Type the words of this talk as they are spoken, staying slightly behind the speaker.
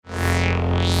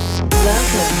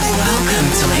Welcome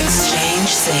to Exchange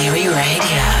Theory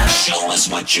Radio. Show us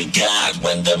what you got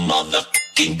when the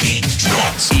motherfucking beat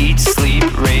drops. Eat, sleep,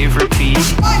 rave, repeat.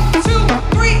 1, 2,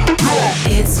 3, go!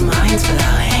 It's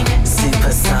mind-blowing,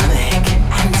 supersonic,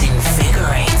 and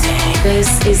invigorating.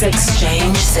 This is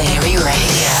Exchange Theory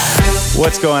Radio.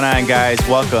 What's going on, guys?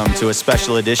 Welcome to a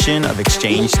special edition of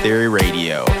Exchange Theory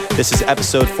Radio. This is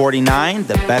episode 49,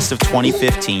 the Best of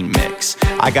 2015 mix.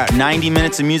 I got 90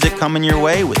 minutes of music coming your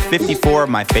way with 54 of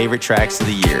my favorite tracks of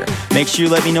the year. Make sure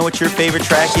you let me know what your favorite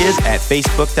track is at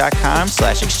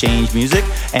facebook.com/exchangemusic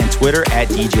and Twitter at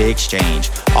DJ Exchange.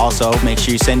 Also, make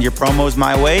sure you send your promos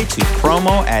my way to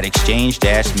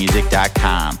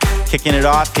promo@exchange-music.com. Kicking it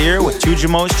off here with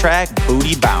Tujamo's track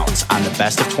Booty Bounce on the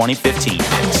Best of 2015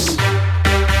 mix.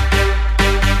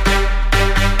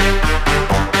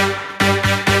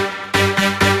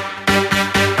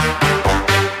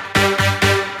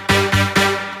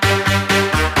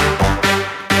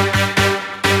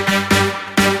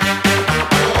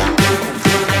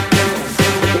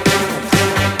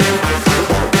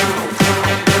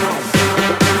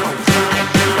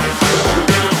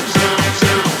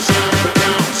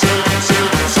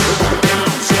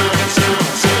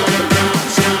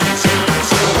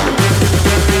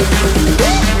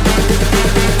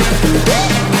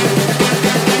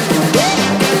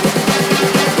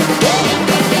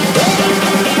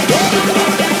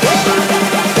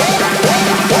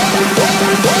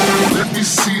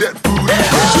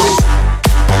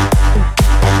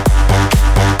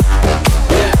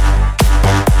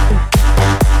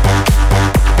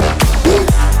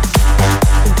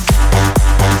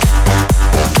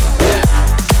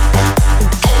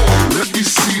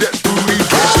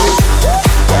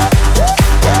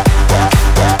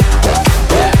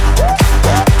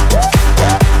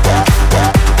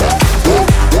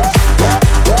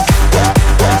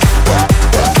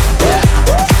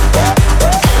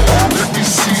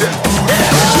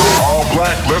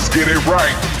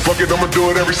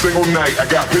 Single night, I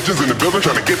got bitches in the building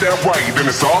trying to get that right. Then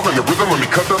it's all in the rhythm, let me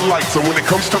cut the lights. So when it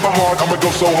comes to the hard, I'ma go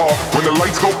so hard. When the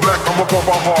lights go black, I'ma pump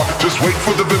out hard. Just wait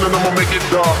for the villain, I'ma make it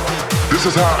dark. This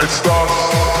is how it starts.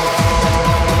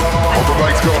 All the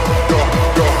lights go, go,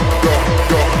 go, go,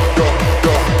 go, go,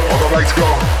 go. All the lights go,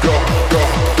 go, go,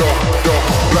 go, go.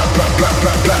 Black, black, black,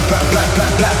 black, black, black, black, black,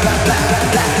 black, black, black, black.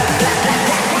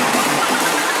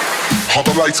 All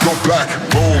the lights go black,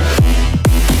 boom.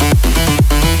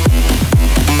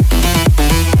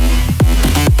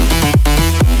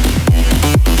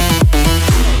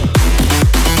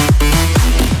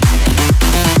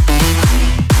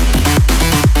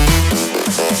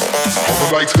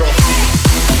 Lights go. All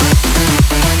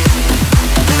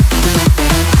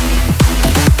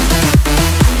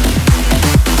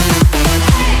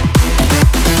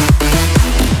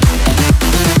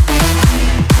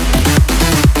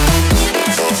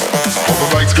the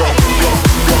lights go.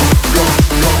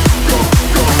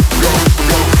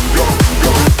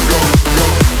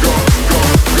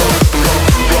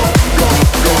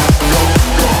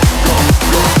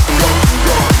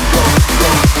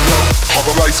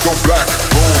 Go black,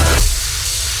 boom.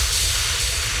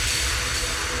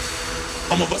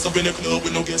 I'm a bust up in the club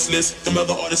with no guest list. Them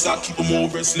other artists, I keep them all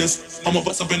restless. I'm a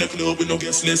bust up in the club with no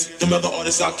guest list. Them other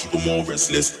artists, I keep them all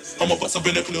restless. I'm a bust up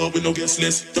in the club with no guest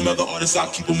list. Them other artists, I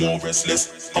keep them all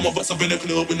restless. I'm a bust up in the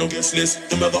club with no guest list.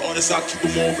 Them other artists, I keep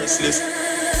them all restless.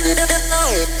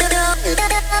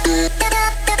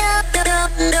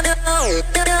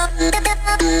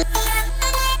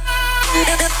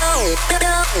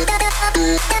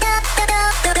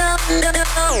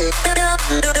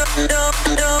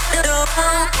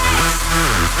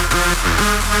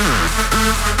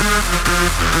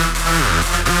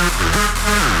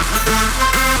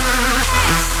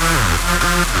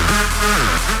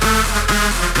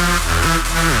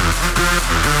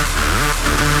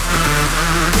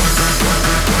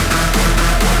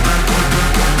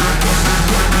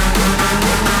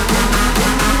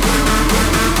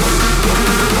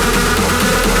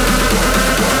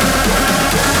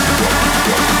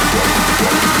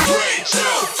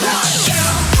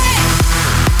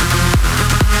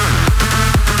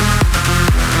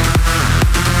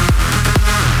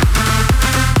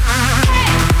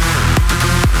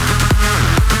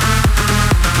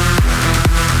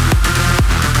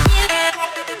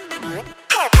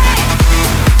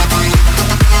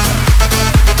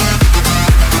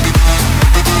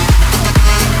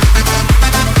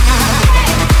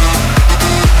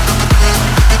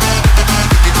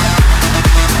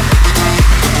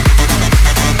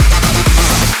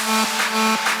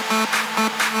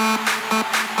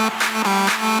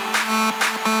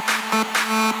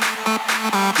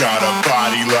 Got a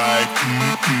body like,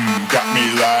 got me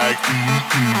like,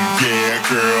 yeah,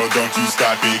 girl, don't you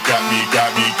stop it. Got me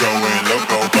going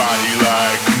loco. Body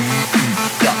like,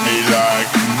 got me like,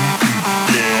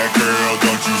 yeah, girl,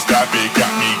 don't you stop it.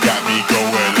 Got me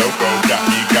going loco. Got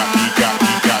me.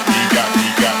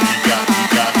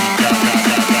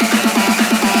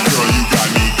 Girl, you got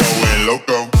me going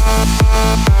loco.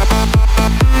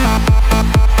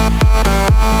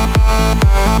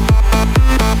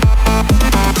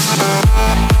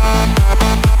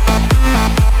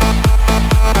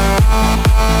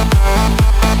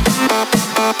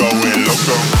 Going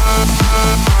loco.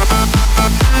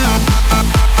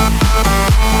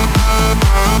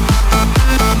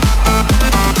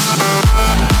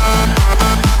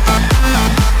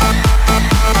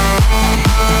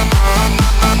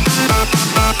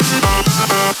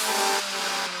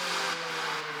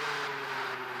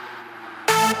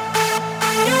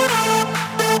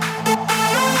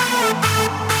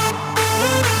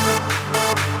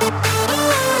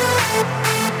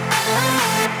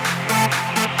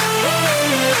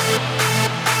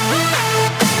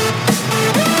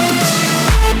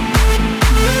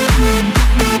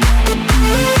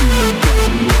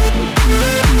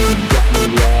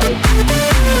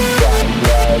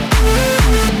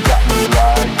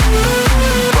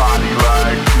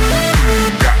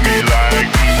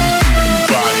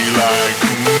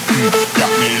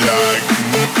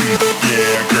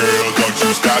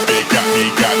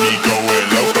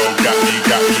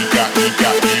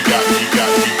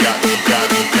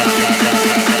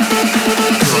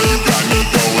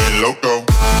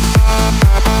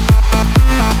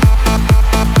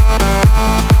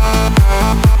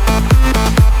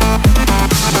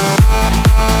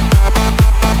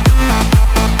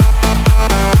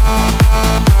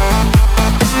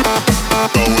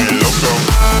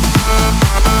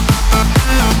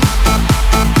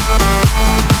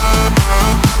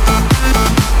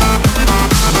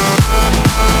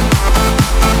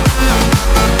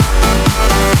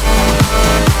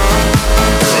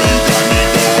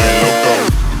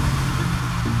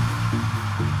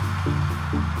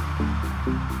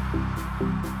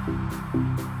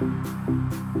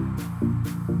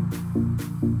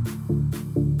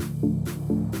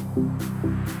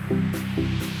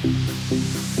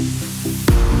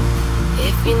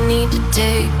 If you need to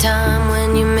take time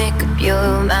when you make up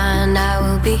your mind, I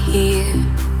will be here.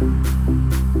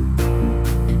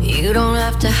 You don't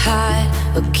have to hide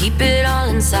or keep it all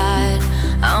inside.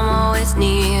 I'm always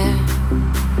near.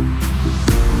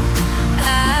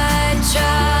 I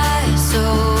try so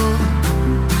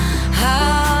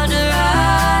hard to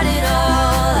write it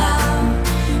all out.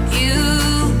 You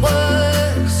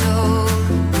work so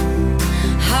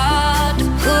hard to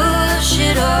push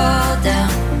it all down.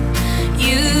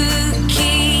 You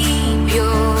keep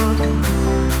your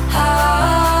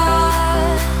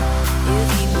heart. You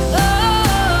keep it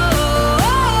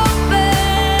open,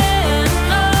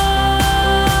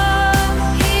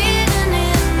 hidden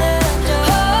in the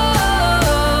dark.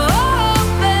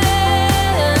 Open,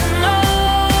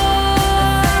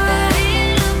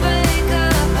 it'll break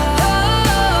apart.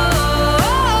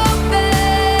 Open,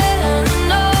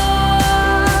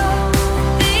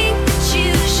 think that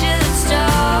you should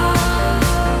start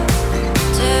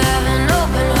to have an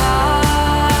open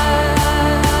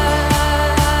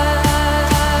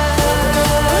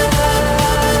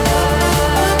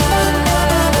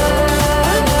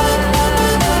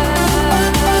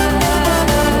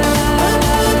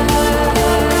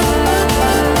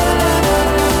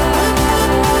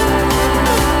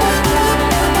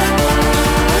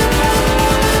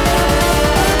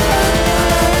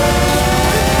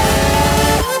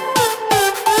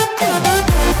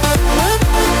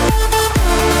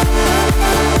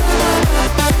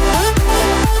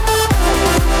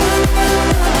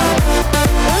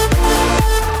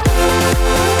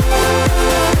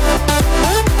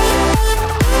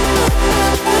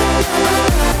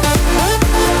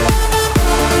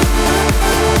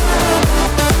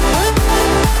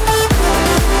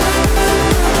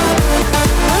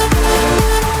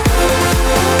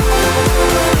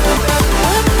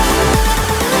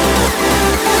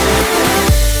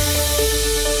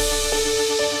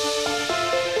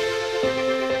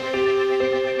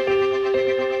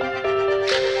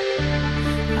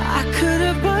I could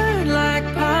have burned like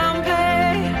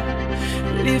Pompeii,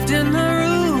 lived in the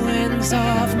ruins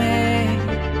of me.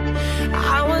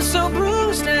 I was so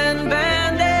bruised and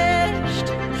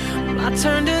bandaged, my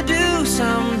turn to do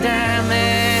some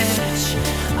damage.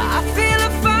 I feel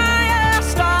a fire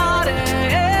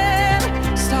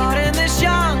starting this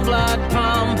young blood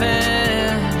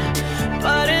pumping.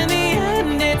 But in the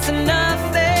end it's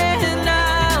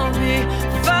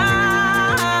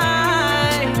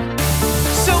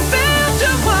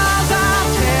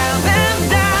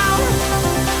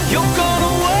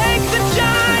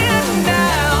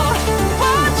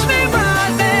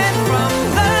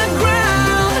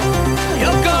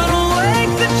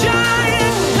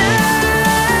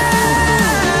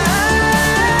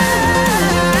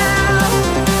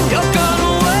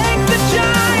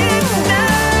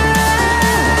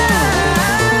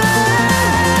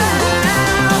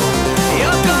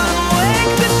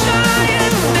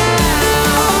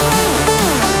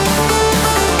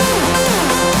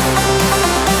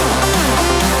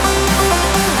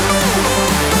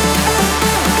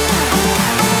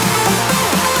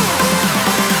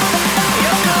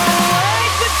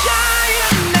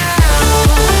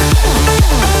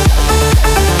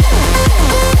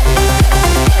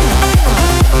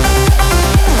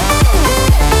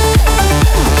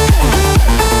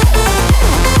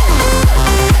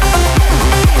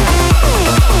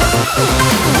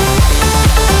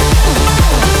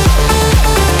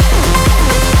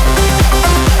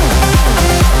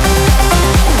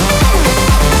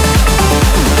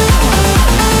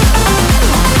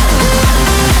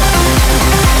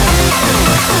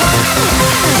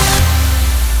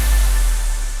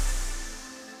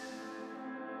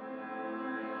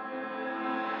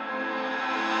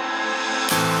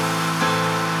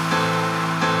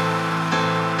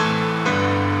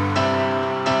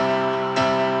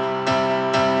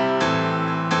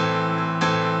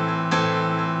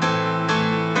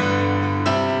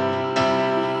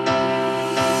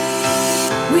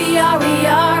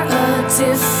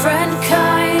different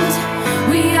kind.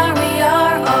 We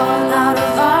are all out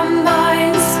of our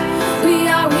minds. We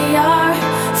are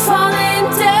falling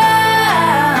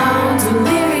down,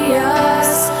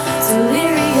 delirious,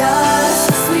 delirious.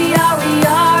 We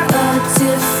are a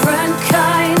different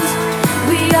kind.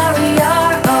 We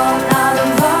are all out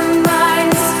of our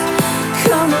minds.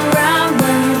 Come around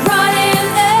when you're running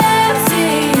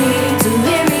empty,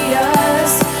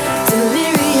 delirious,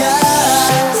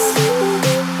 delirious.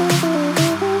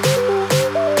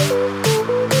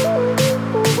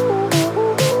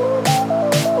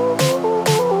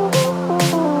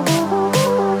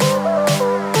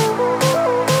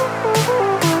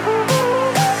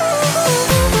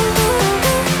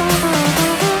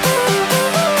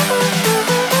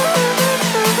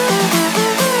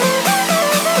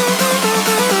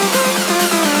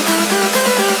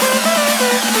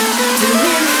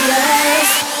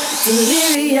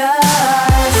 Delirious, delirious. Delirious,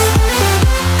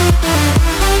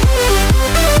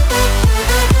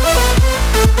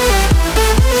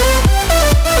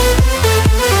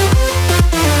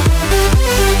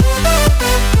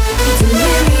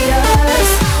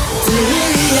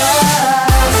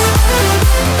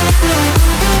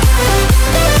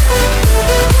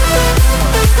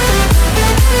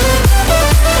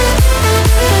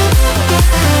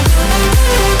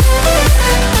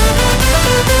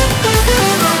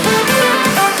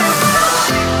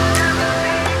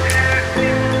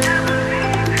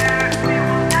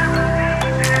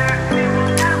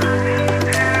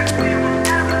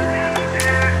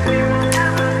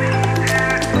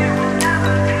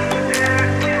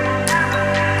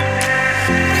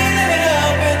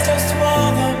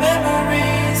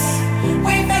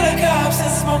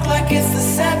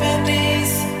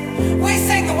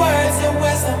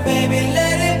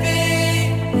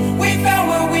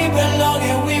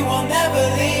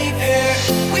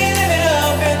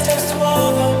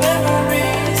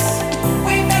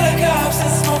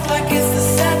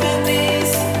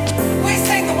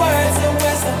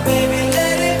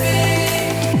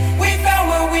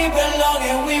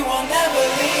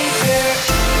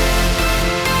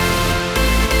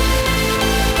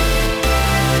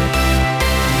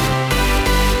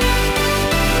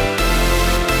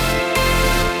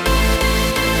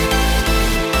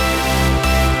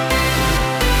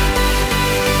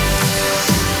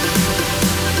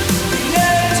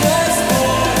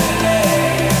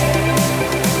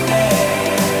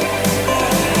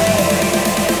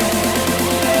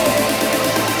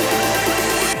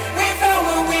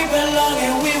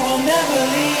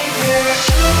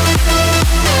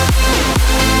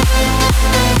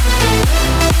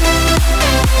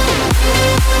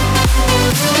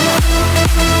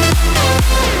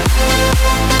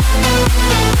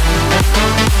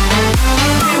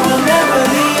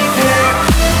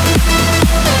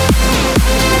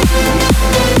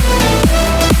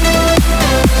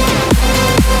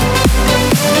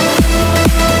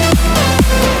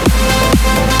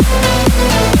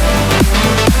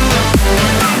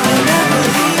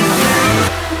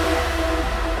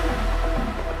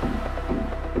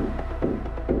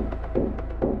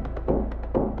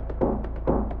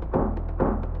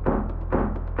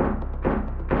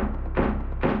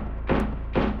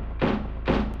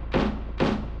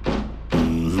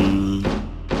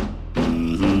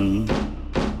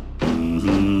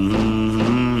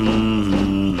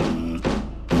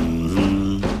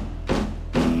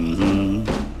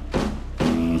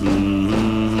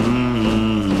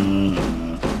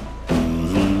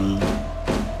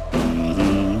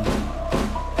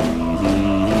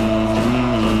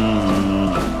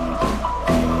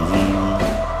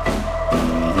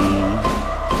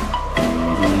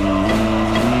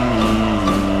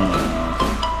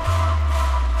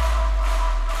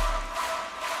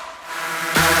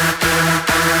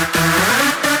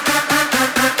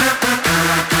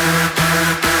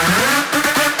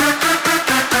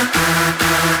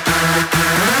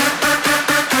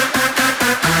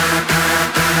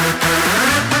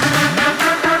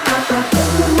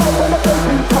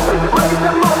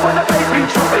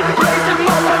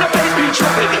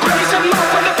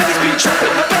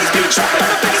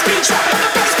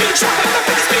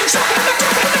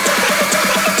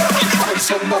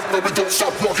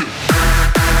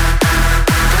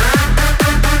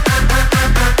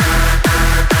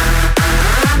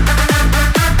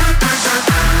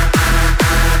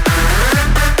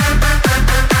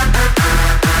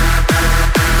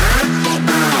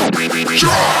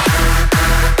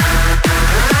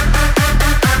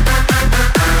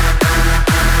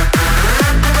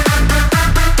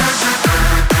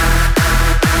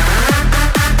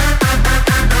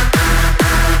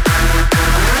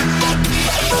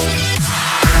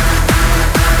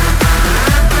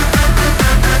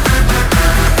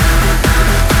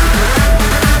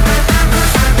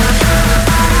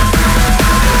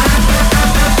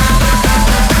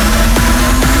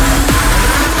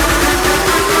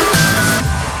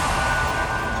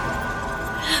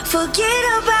 Forget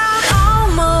about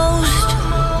almost.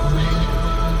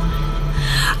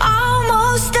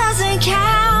 Almost doesn't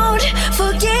count.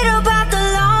 Forget about the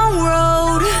long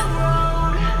road.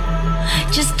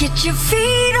 Just get your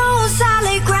feet on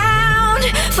solid ground.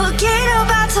 Forget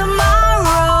about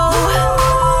tomorrow.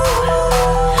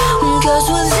 'Cause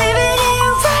we're living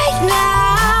it right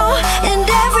now, and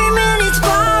every minute's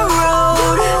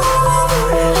borrowed.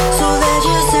 So there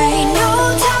just ain't no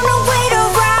time to wait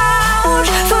around.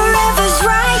 Forever's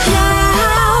right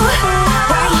now.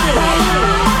 Right here.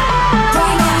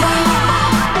 Right now.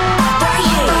 Right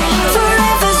here.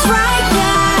 Forever's right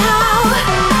now.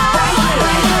 Right here.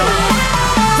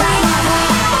 Right now.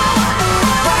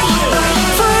 Right here.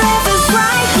 Forever's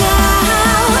right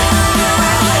now.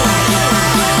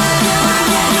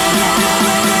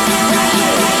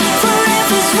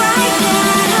 Forever's right now.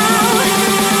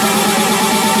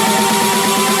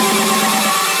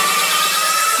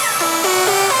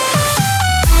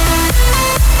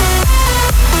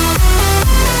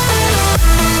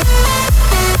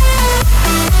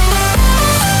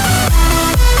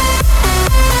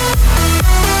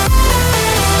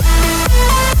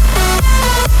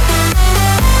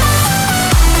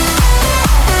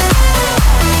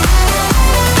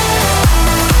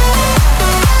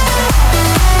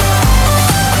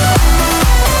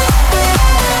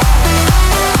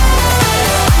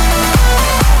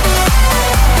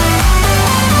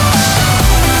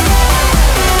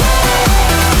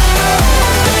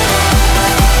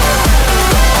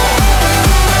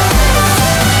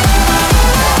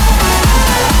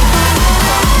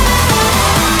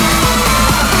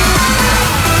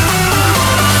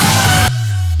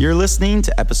 You're listening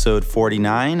to episode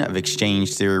 49 of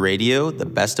Exchange Theory Radio, the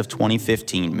best of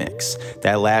 2015 mix.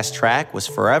 That last track was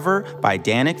Forever by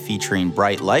Danik featuring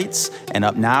Bright Lights, and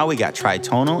up now we got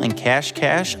Tritonal and Cash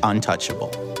Cash,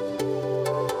 Untouchable.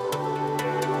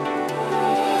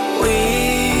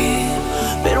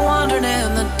 We've been wandering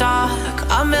in the dark,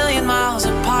 a million miles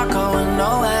apart, going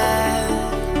nowhere.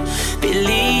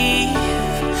 Believe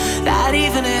that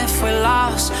even if we're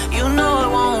lost, you know it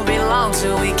won't be long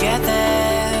till we get there.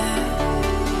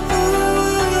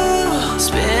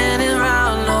 Spinning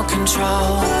round, no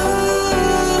control.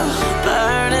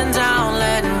 Burning down,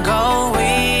 letting go.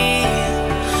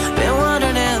 We've been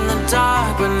wandering in the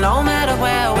dark, but no matter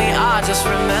where we are, just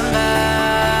remember.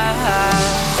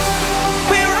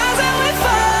 We rise and we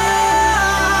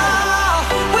fall.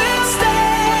 We'll stay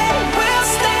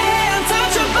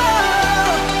untouchable.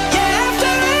 Yeah,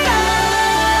 after it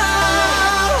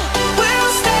all,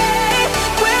 we'll stay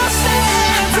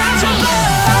untouchable.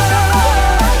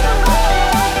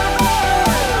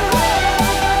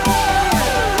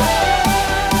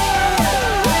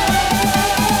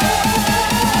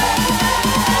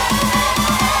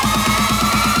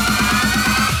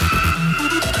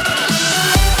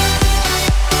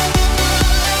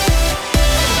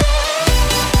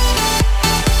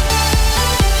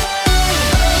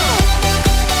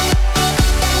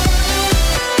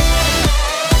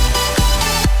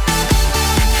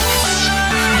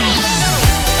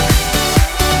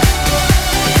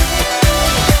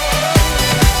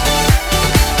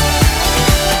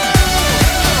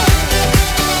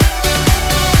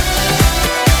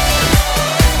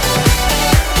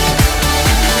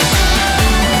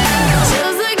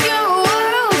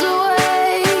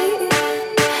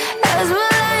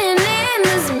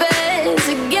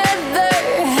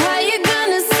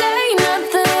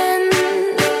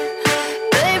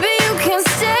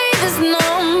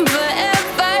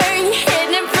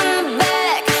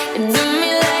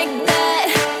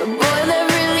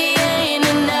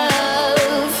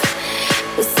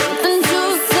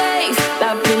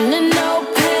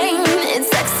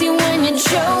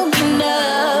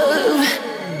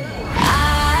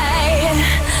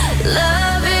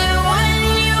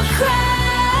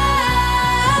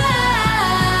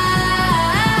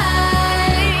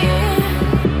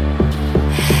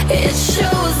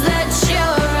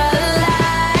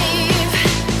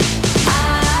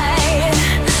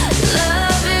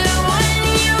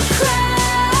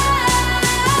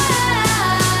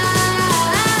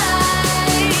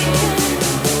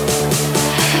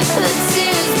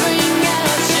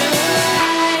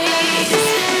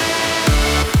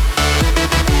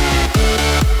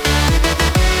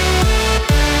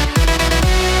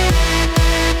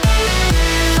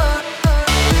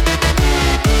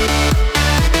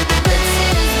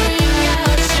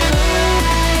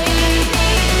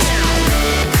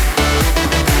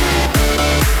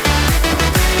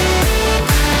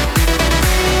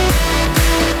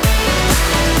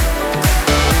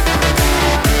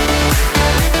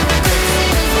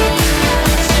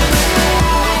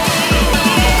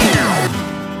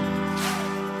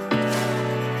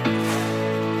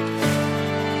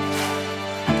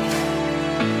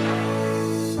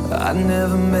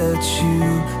 at you,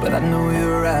 but I know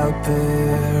you're out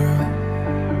there.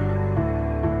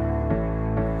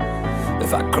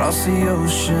 If I cross the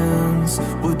oceans,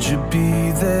 would you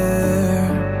be there?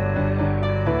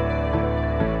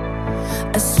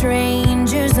 A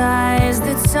stranger's eyes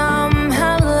that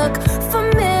somehow look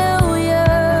familiar.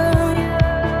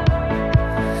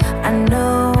 I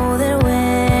know that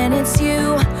when it's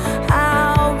you,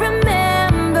 I'll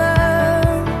remember.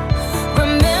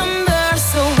 Remember,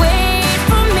 so wait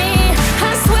for me.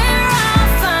 I swear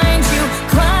I'll find you,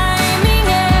 climbing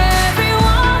every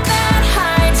wall that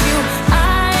hides you.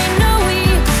 I know we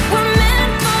were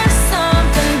meant for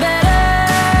something better.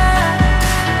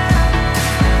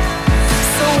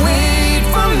 So wait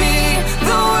for me.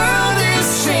 The world is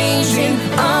changing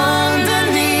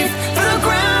underneath. The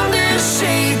ground is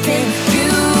shaking.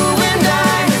 You and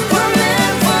I were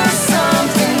meant for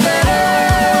something better.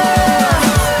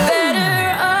 Better.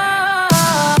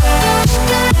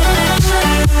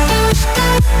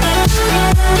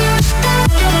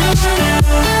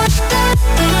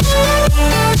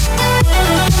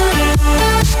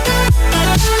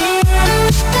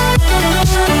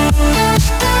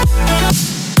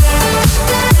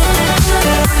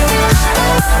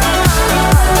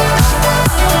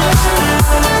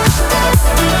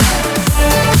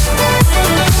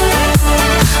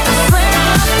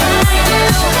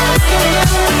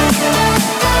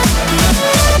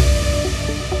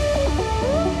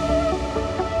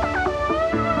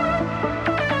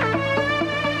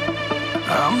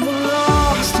 I'm the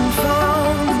lost and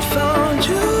found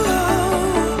you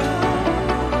out.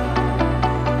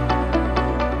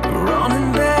 Running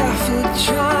barefoot,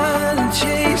 trying to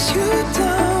chase you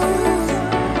down.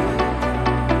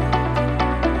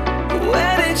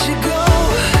 Where did you go?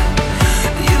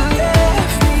 You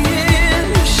left me in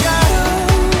the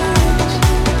shadows.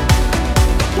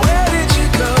 Where did you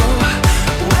go?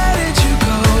 Where did you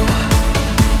go?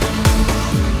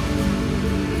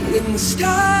 When the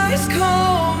stars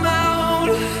come out,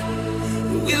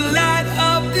 we light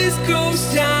up this ghost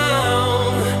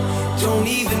town. Don't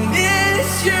even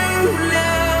miss you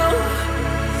now.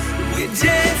 We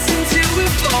dance until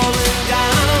we're falling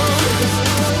down.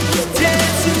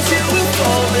 Dance until we're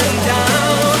falling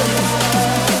down.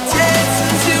 Dance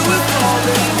until we're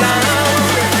falling down.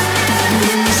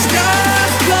 When the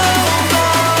stars come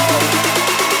out,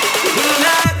 we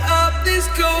light up this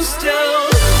ghost town.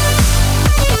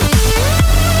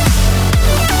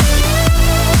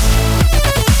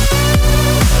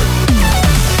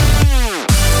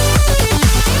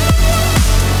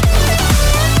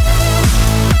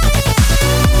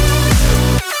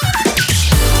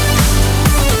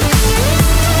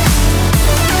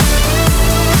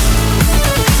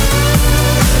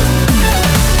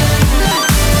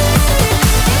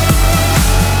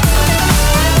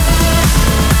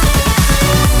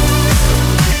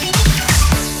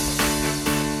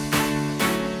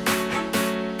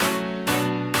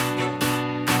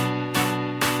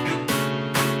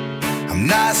 I'm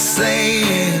not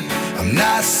saying I'm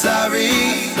not sorry.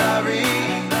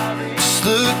 Just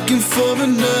looking for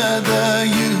another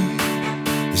you.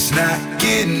 It's not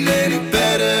getting any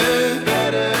better.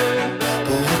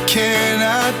 But what can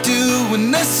I do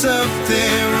when there's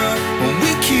something wrong? When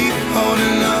we keep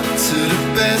holding up to the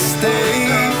best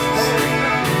days.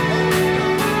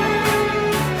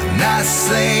 I'm not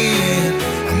saying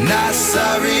I'm not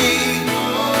sorry.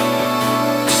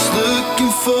 Just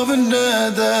looking for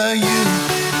another you.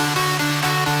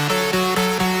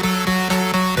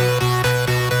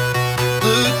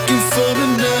 Looking for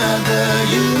another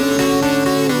you.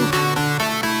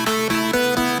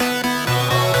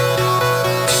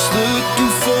 Just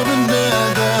looking for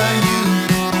another you.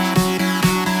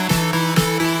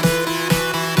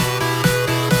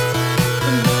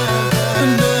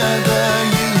 Another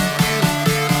you.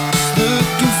 Just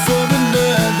looking for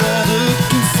another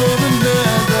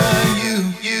you.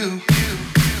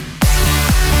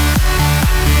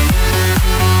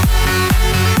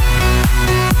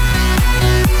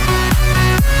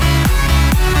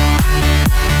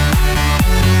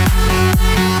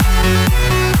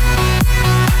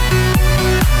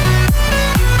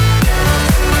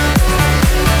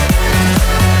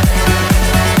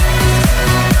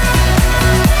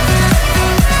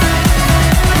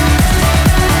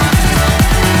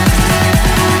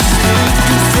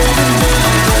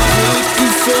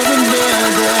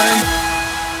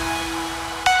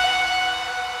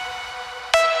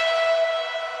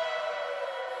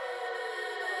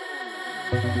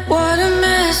 What a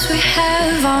mess we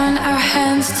have on our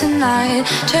hands tonight.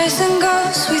 Chasing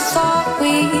ghosts we thought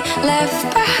we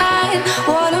left behind.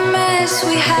 What a mess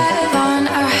we have on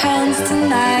our hands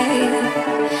tonight.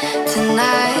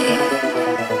 tonight.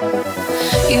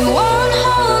 You won't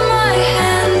hold my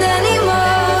hand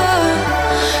anymore.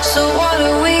 So what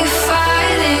are we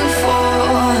fighting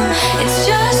for? It's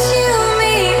just you,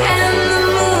 me, and the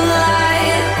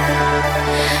moonlight,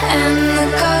 and the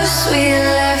ghosts we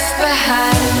left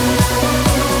behind.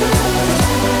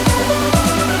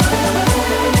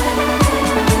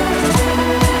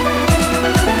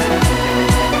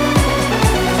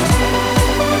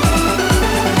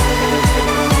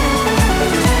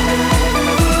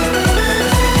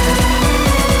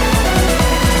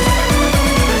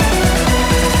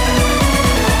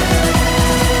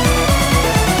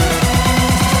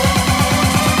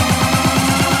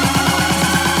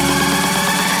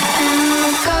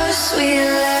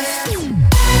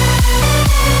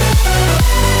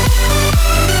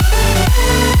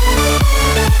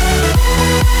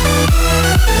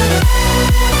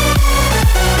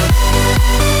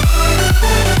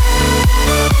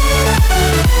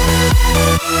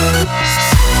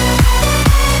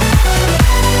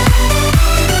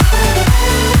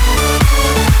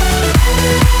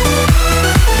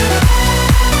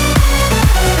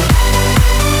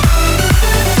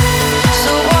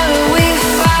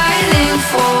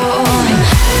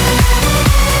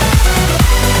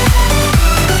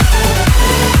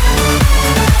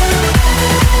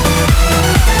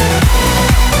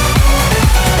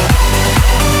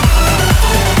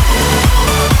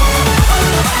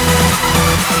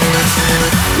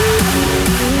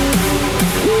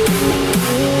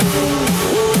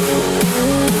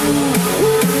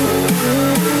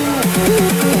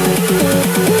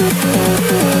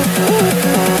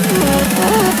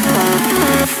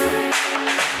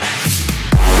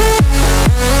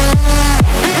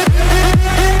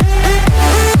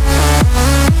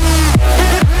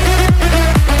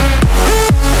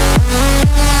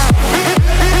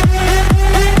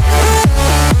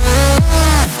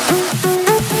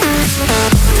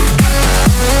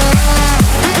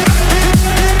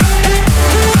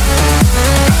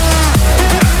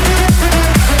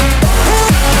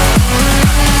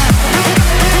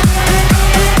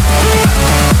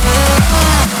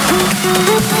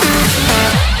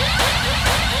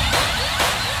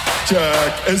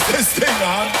 Is this thing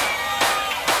on?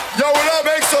 Yo, will I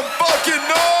make some fucking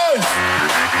noise?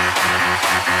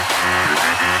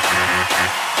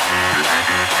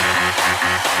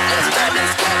 Let's go,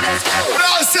 let's go, let's go. When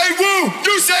I say woo,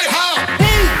 you say ha.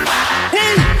 Woo,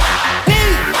 woo,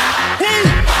 woo, woo,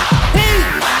 woo,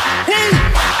 woo, woo,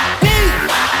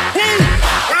 woo.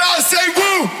 When I say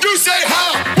woo, you say ha.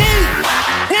 Woo,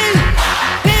 woo, woo,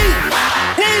 woo,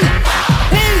 woo,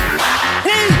 woo,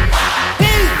 woo, woo.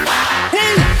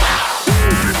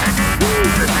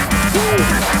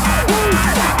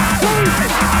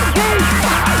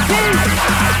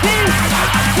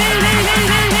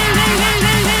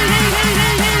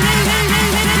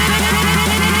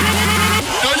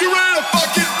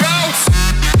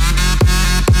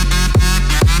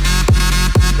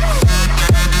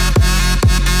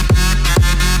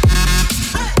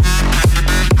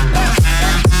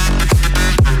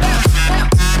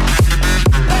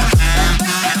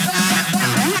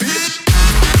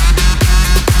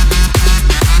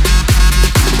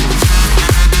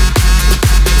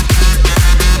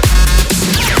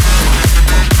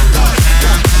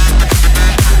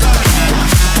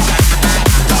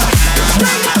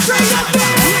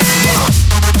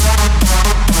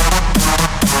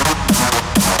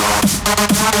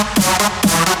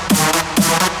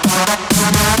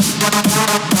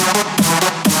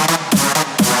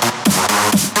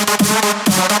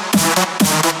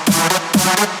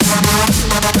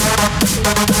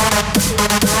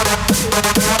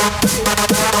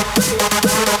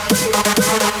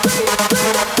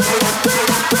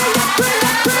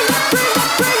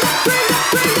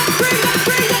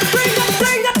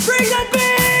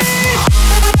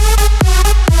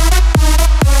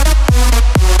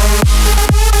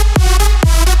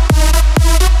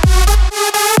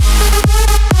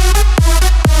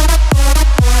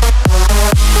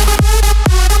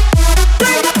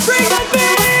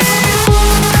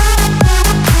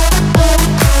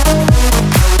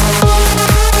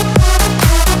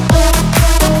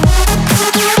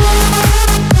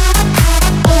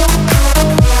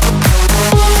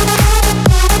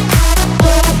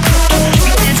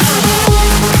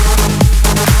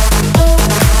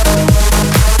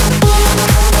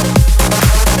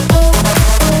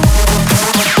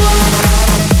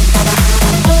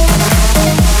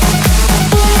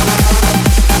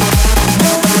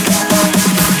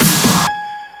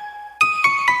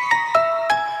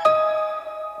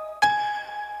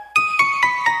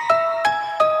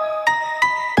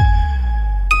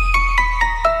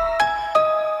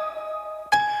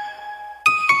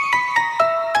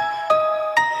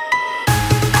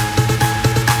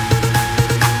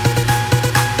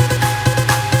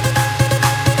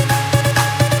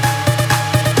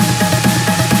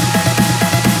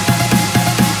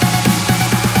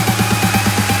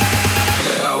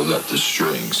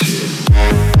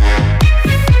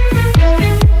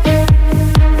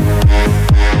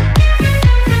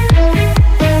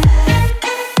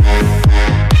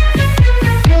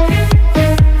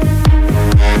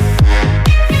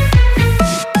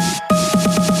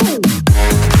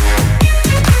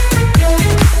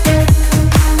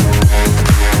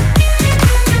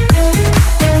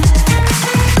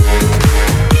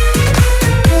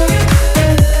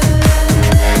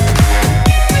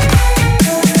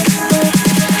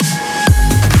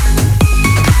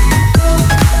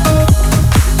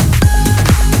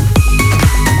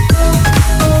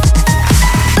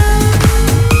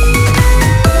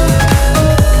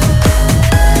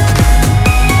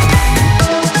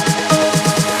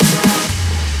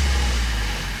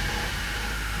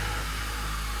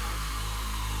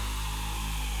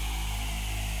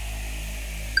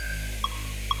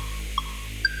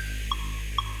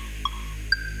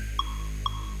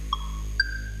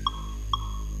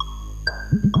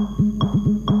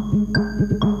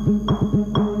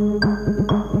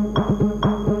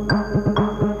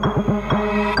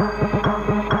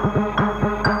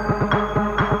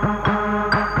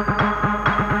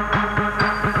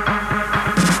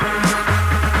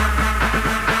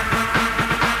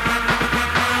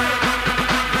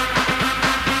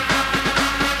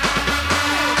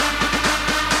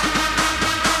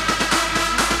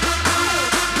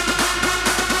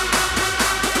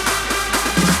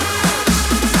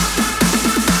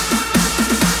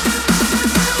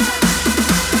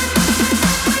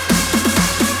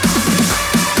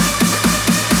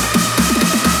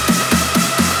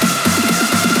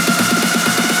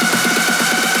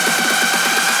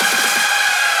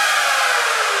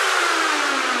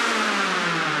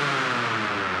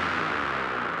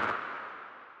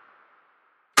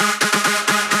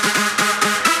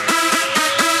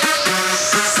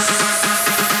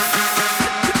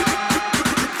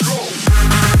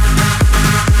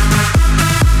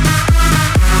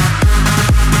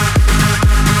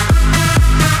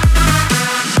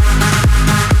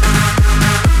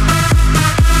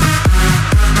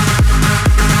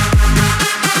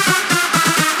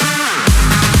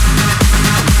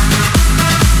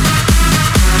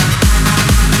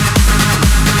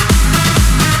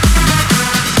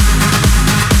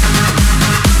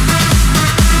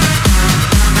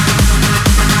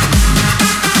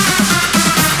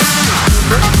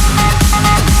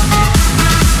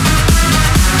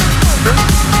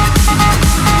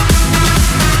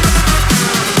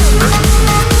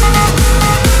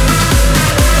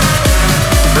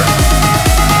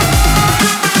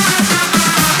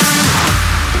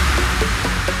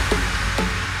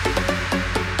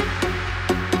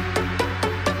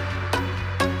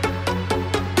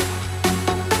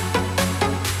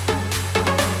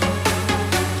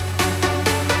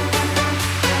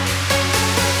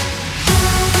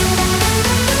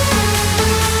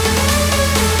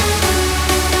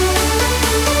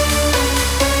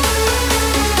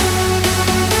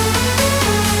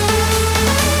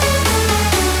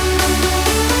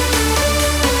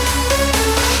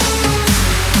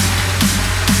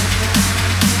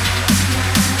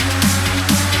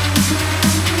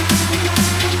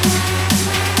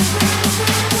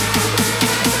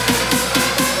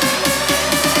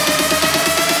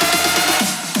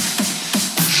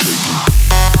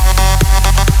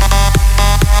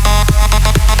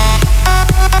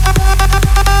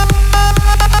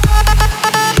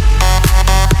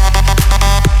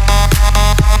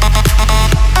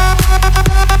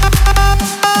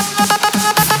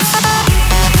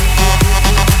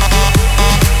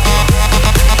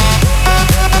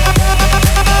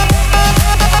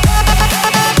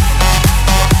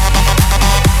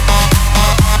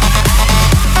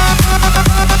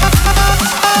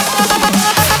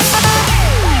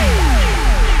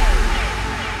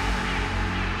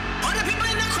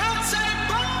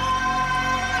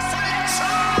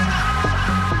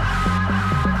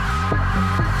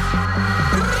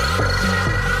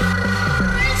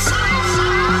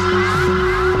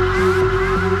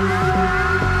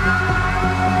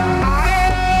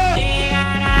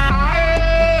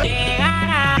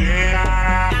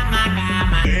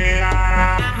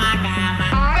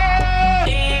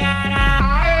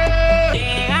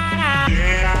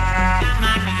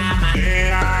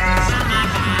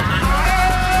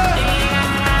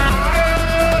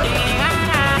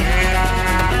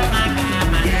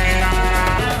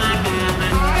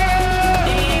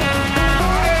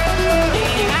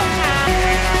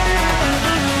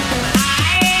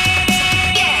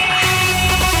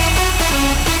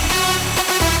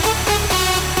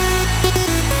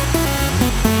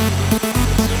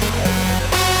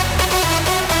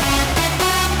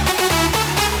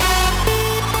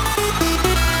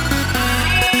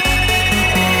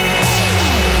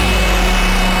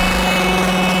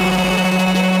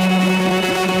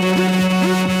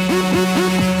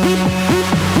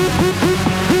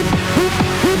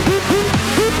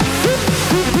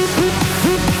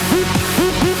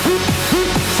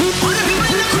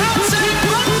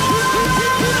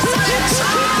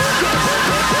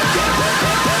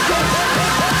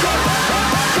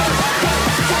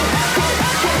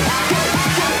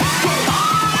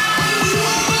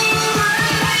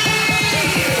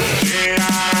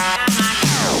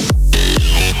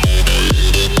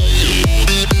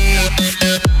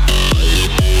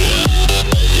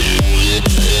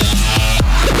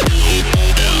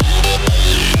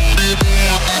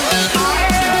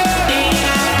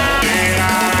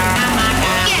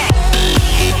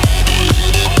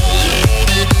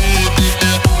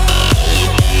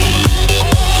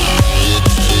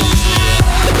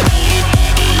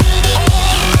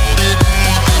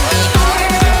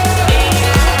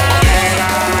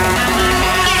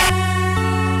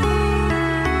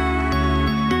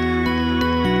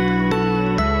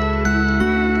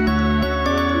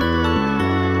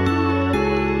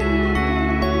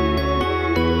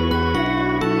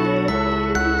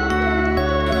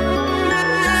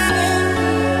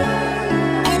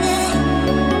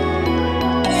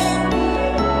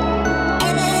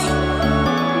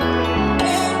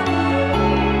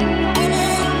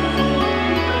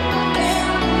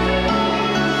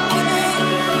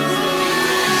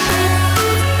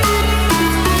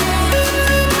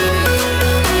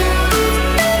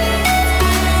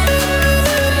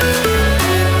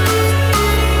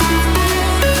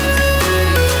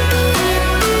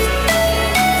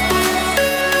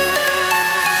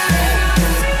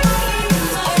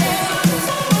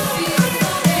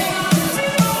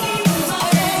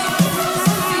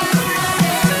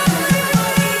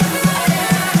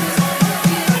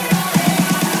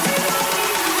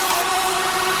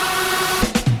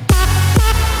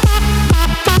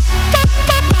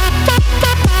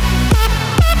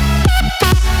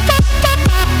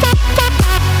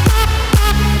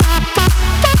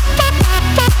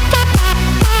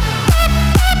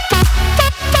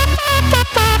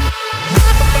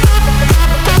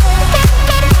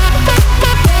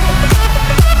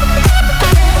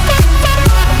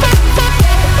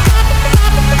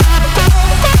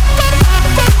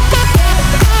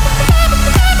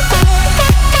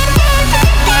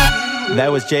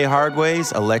 That was Jay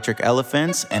Hardway's Electric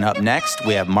Elephants, and up next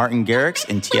we have Martin Garrix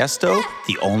and Tiesto,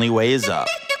 The Only Way Is Up.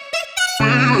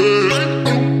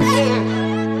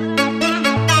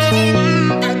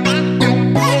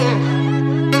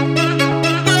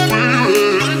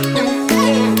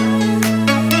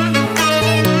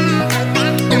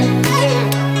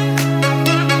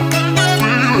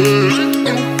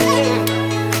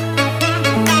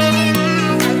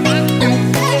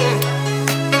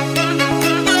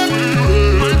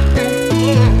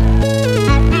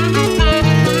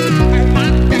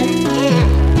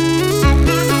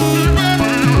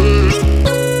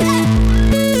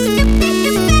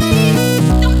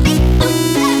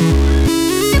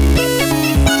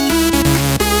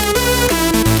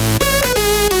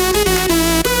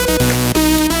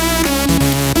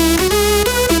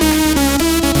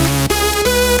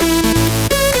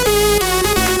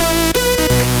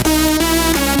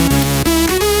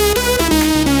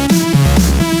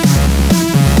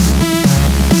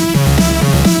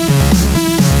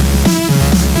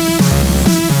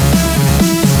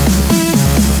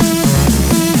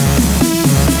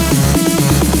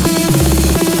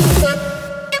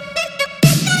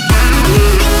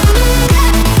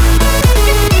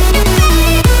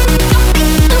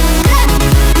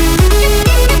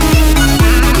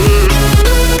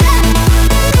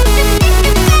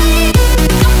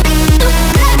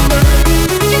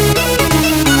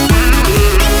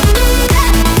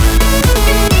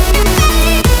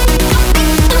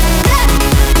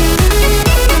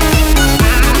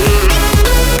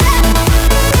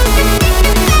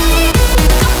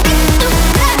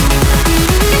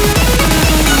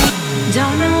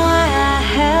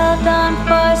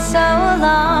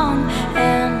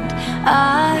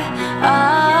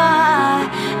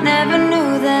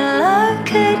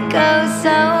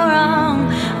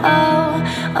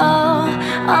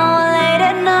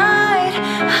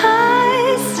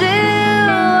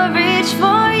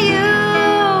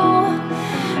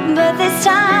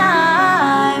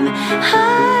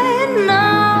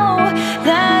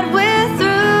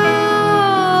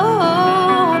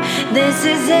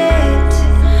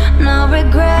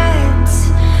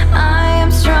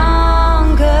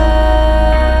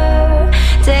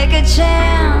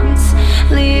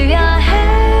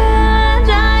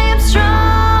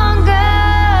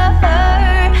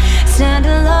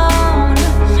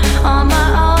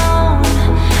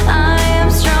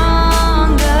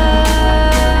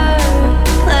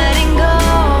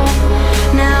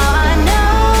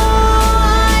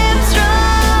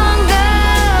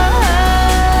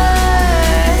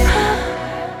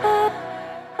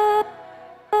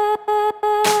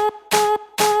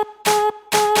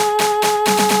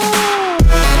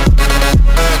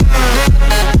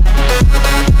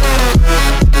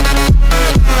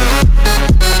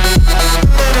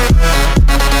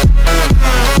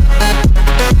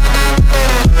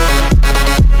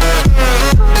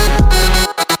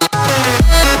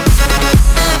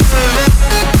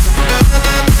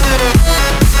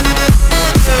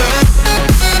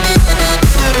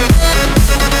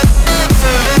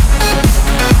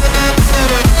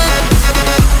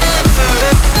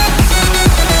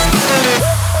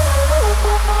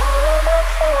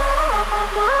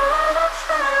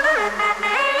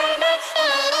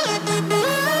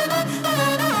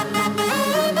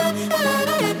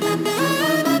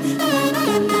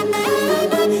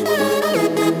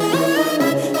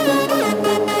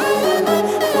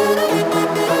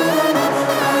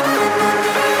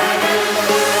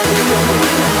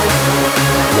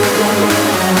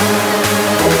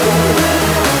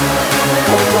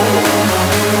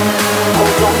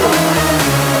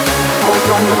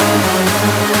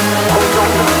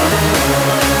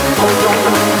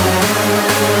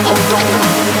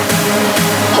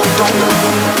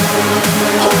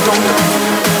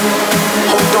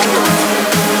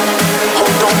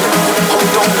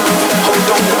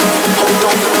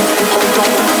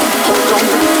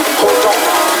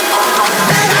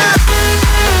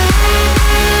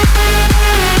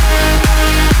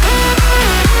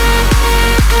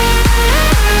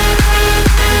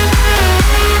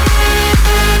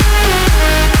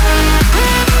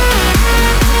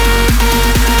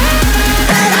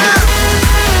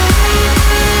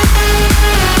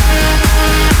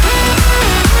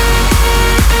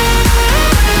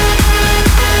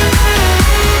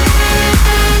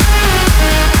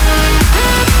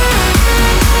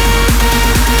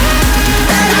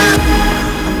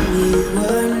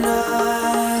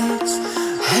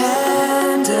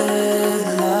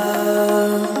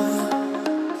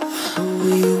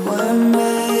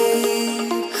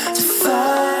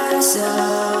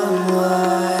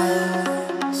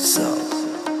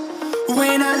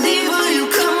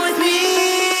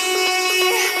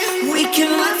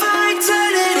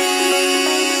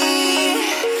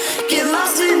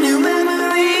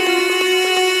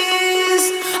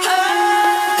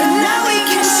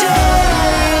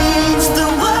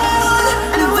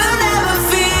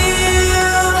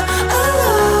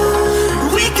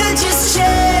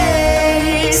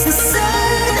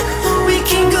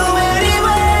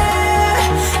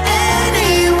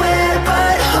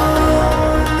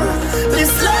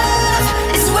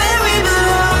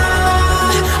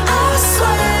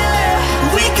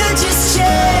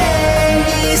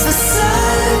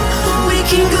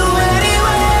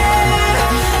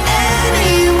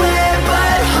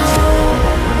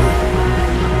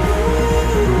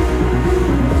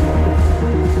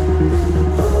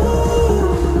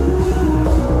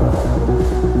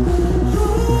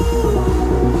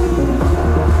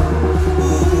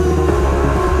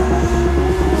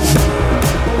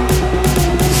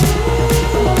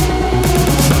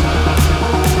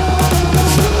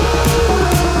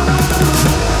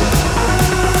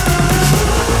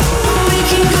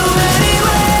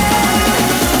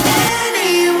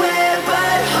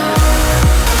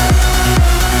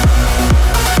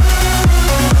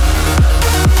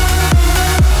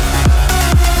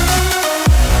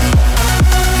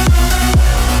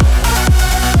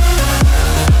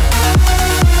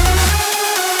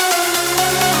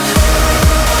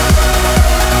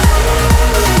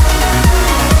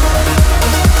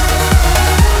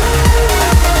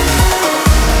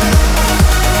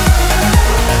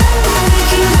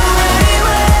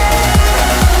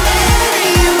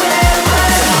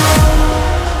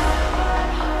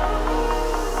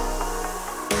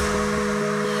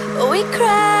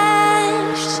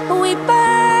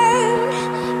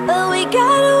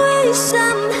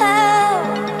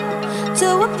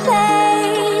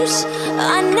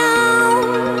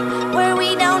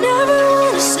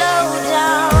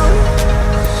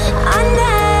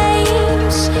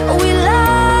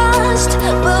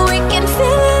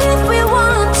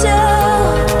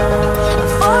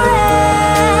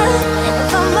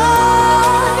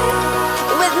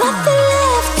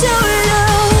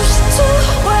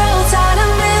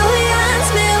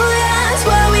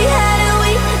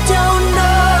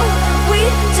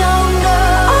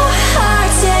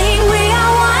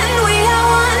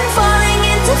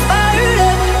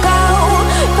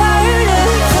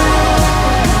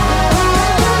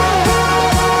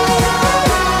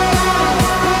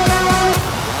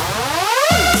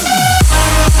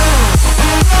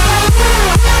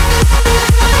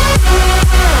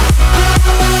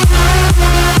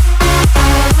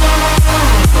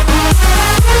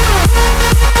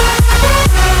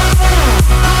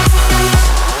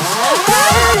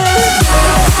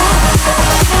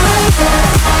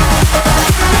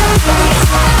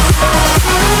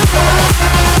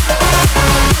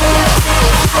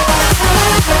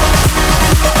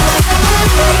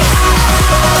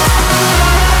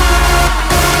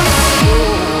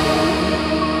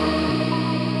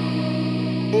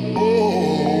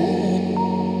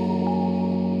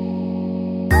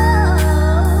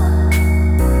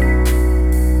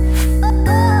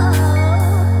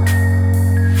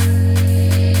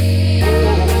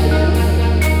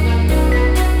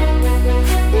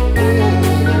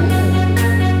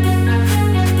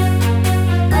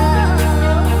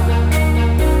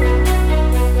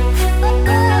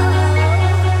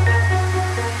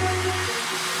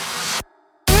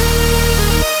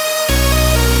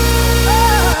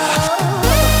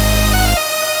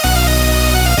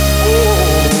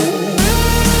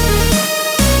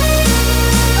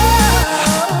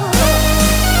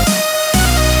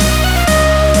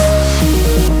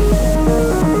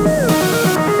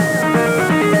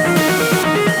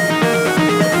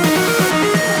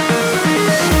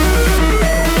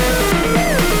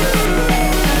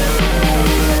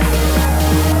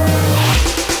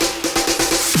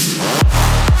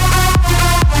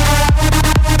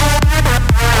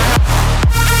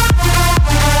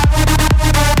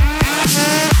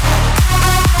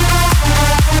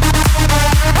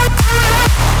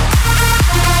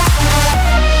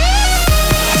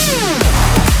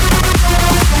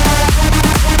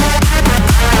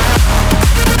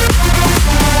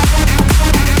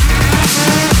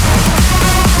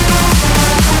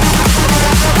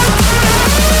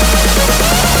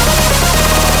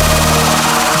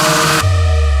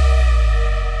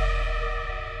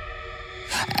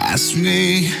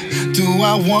 me, do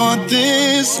I want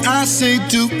this? I say,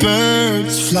 do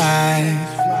birds fly?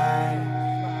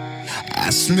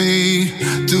 Ask me,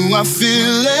 do I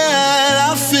feel it?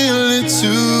 I feel it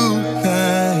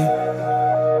tonight.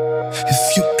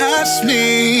 If you ask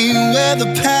me where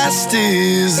the past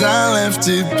is, I left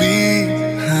it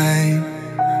behind.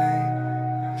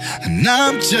 And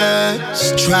I'm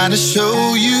just trying to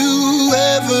show you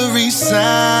every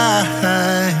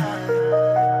sign.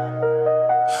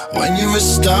 When you're a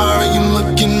star and you're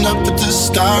looking up at the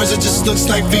stars, it just looks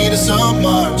like Venus or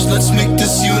Mars. Let's make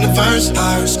this universe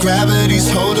ours. Gravity's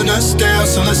holding us down,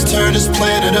 so let's turn this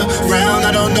planet around.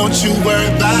 I don't know what you worry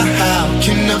about how.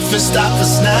 Can nothing stop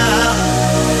us now?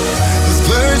 If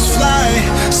birds fly,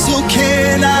 so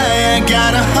can I. I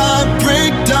got a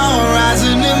heartbreak dawn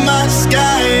rising in my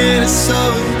sky, and it's so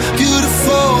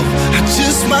beautiful. I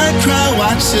just might cry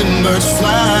watching birds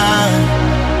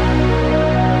fly.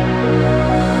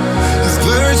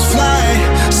 Birds fly,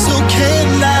 so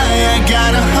can I. I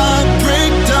got a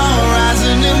heartbreak dawn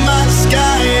rising in my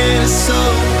sky, and it's so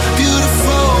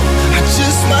beautiful. I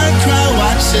just might cry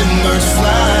watching birds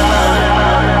fly.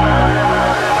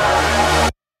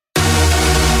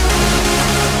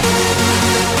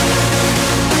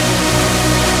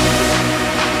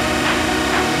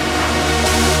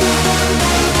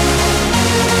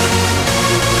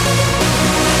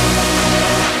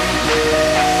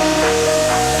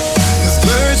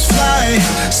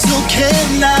 So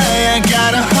can I. I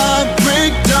got a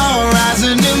heartbreak dawn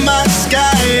rising in my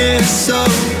sky. It's so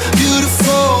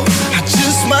beautiful. I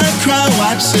just might cry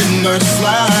watching birds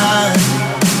fly.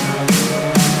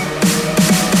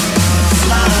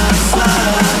 Fly, fly,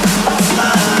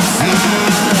 fly, fly.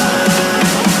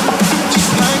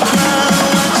 Just might cry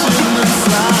watching birds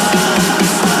fly.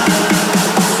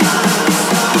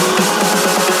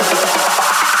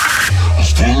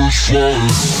 As birds fly.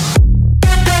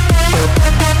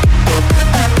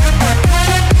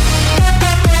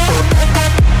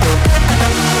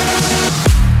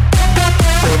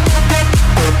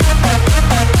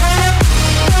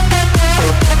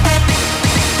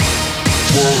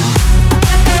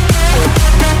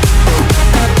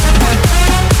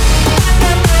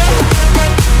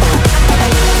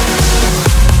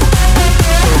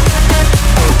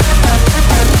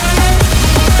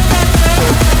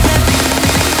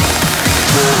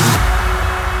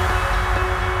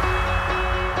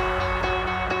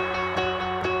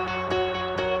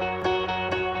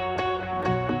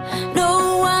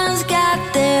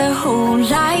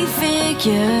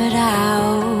 Figured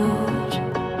out.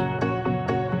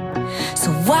 So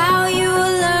while you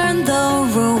learn the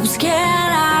ropes,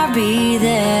 can I be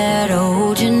there to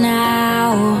hold you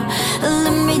now?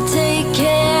 Let me take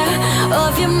care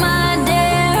of your mind,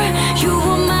 dear. You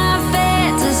were my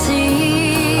fantasy.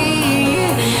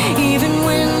 Even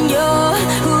when you're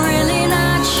really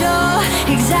not sure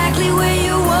exactly where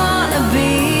you wanna be.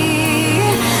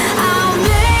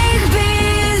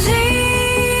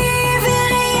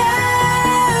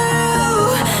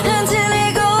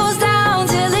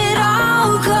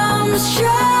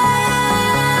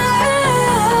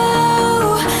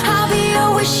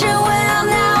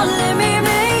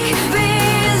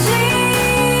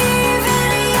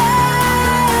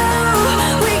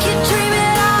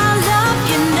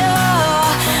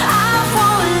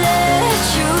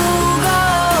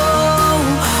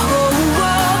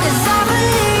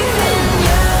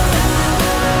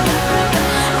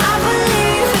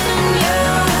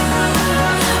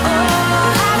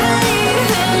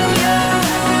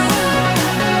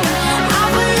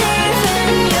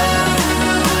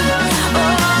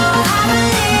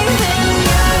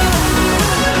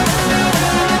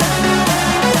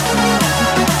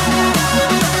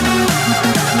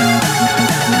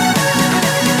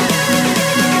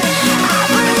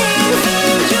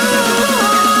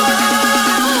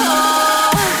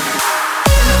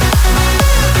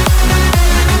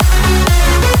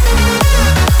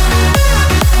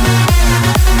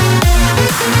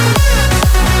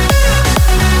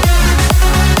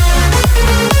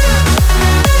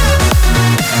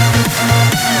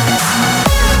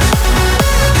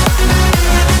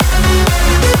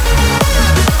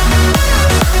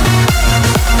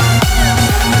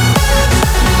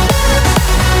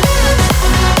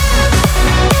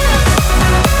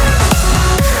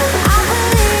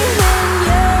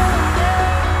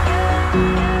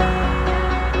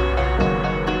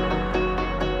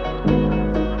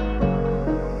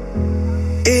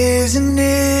 Isn't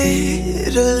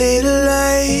it a little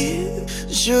late?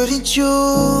 Shouldn't you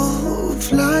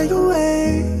fly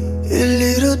away? A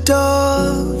little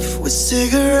dove with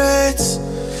cigarettes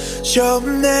Show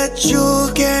them that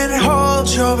you can hold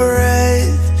your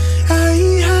breath.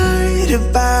 I heard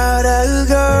about a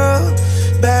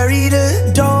girl, buried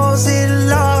her dolls and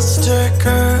lost her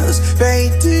curls,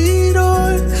 painted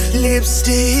on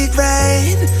lipstick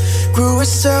red, grew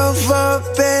herself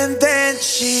up and then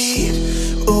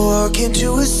she'd walk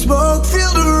into a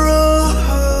smoke-filled room.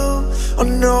 Oh,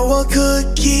 no one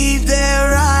could keep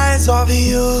their eyes off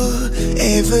you.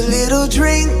 Every little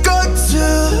drink or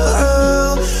two.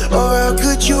 Or how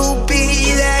could you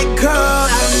be that girl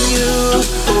I knew?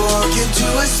 Walk into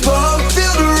a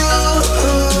smoke-filled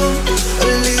room,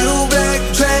 a little black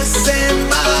dress and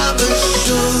mama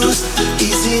shoes.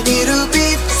 Isn't it a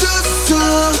bit too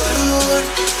soon?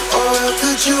 Or how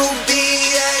could you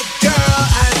be that girl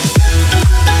I knew?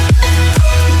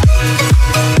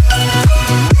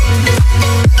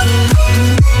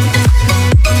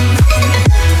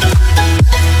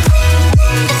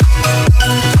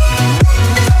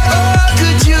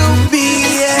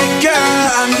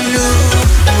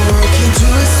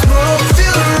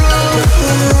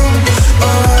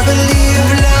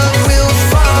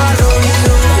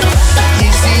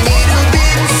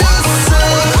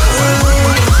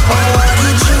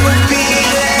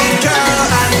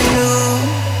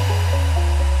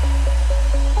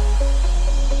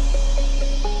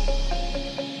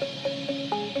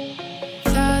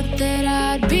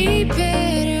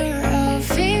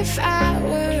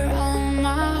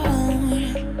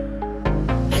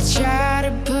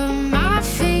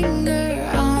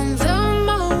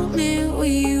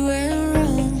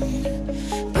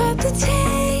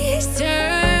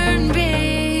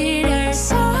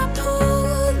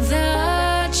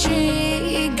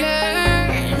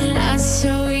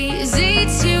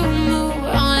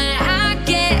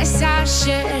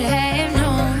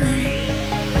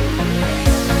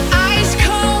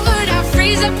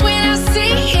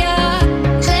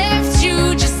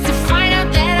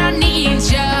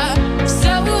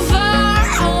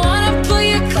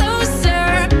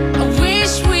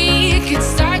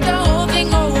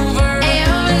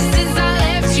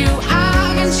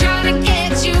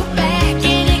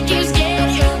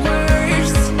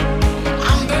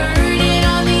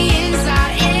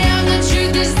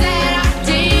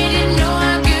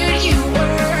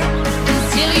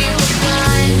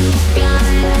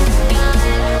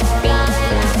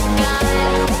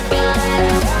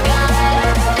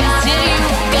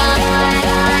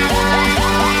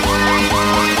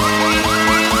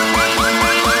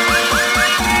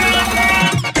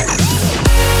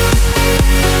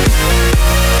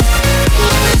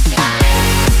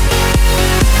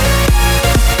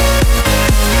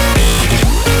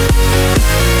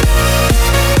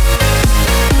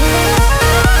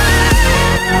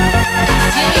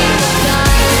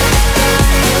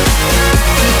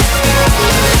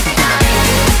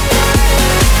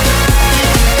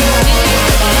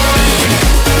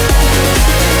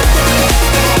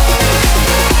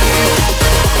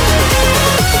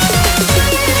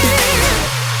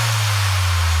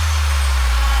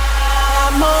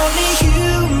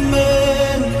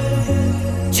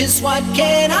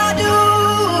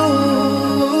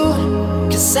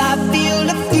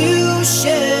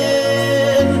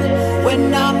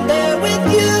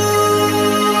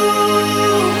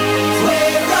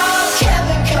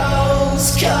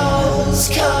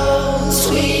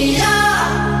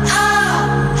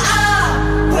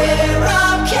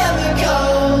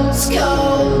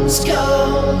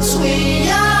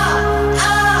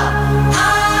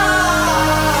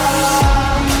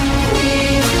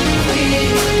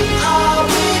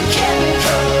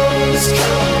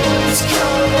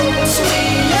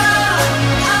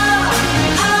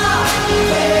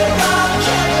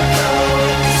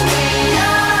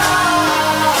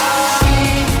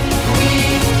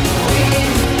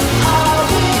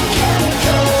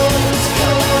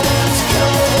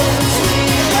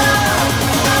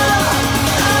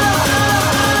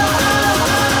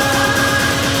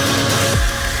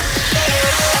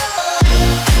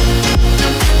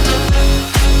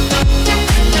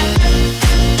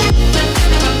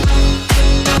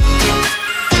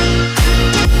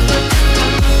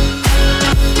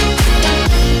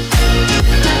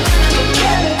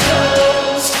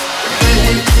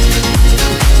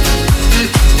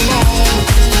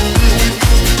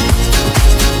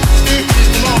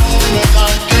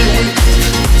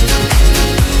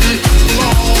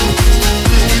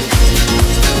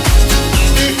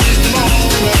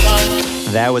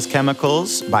 That was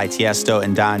Chemicals by Tiesto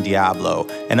and Don Diablo.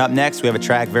 And up next, we have a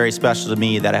track very special to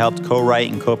me that I helped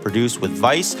co-write and co-produce with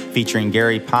Vice, featuring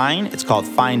Gary Pine. It's called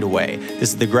Find a Way.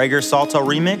 This is the Gregor Salto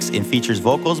remix and features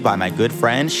vocals by my good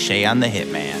friend Shay on the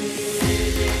Hitman.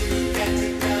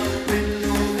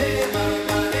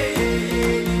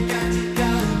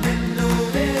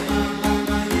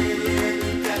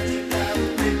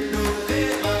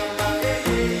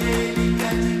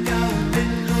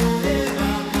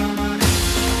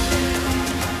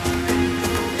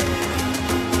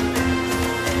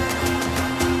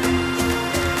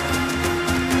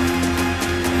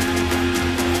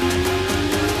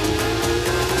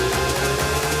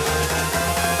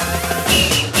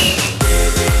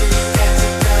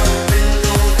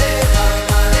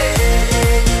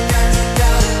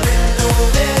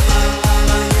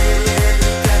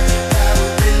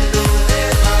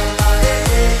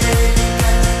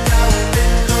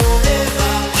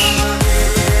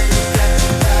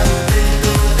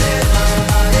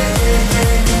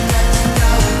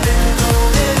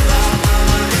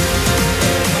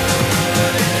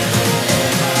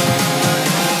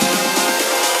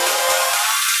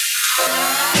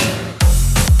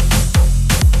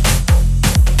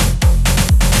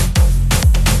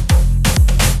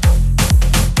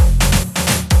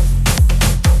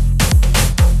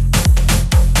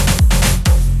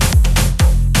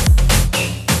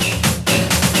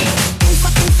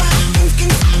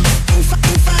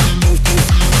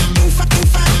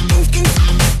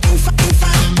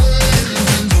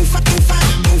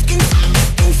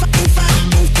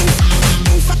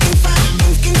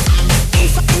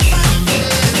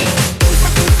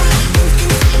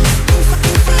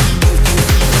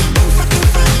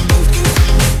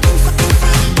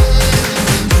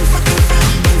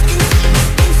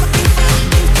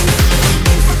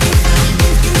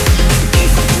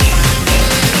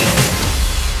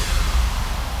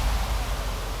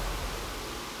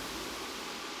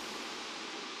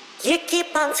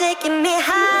 taking me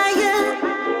higher,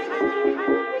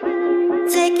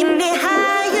 taking me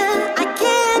higher. I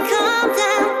can't calm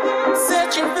down,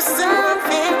 searching for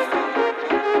something,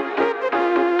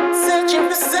 searching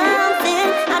for something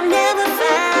I've never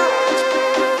found.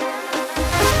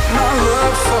 My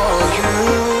love for you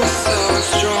is so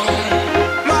strong.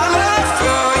 My love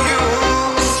for you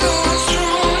is so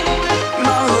strong.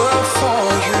 My love for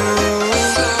you is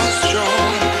so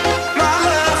strong. My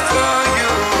love for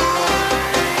you.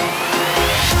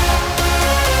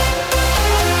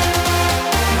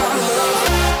 My love.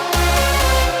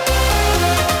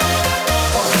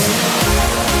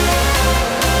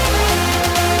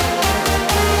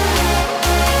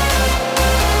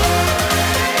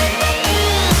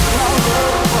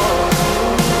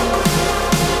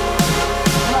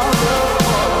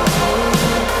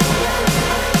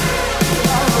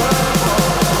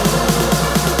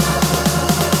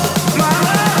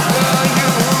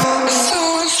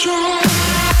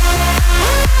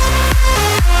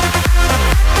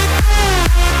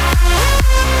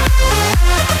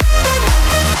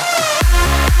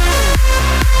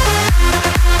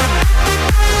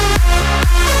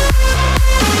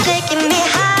 Taking me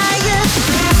higher.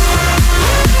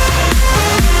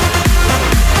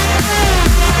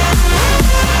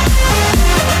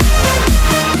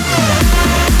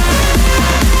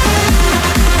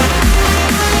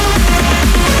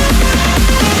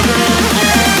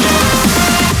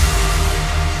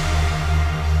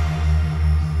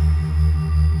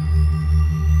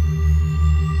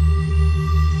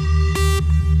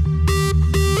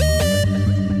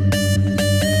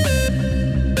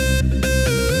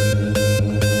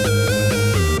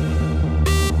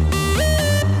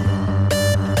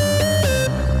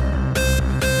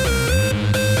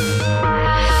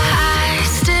 I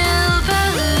still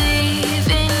believe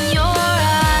in your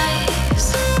eyes.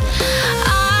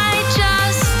 I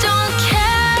just don't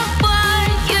care what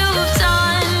you've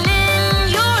done in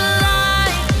your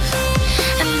life,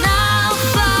 and I'll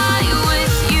fly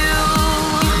with you.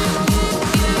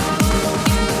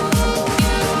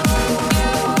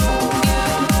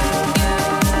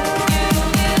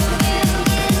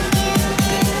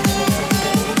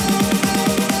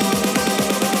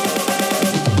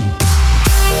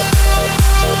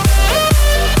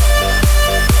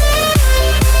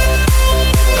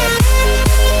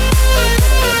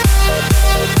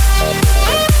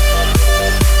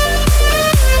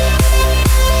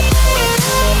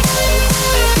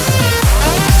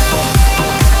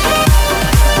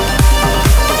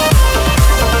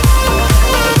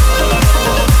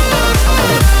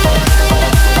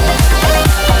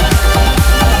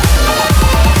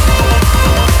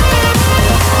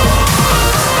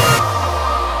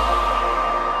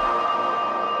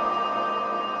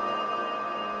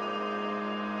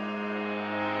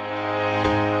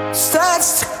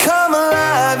 Starts to come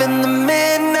alive in the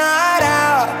midnight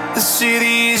hour. The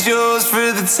city's yours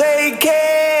for the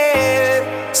taking.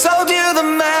 So do the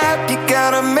map, you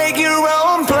gotta make your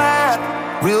own plan.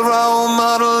 Real role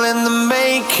model in the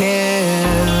making.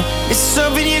 It's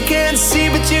something you can't see,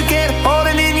 but you can hold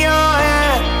it in your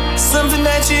hand. Something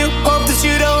that you hope that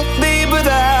you don't leave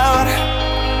without.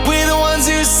 We're the ones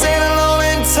who sail alone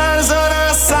in times on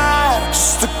our side.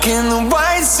 Just look in the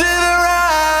whites of their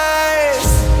eyes.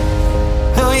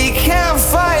 No, you can't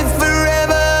fight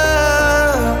forever.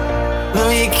 No,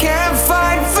 you can't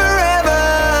fight forever.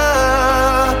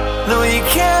 No, you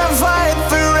can't fight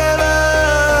forever.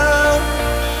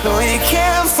 No, you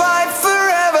can't fight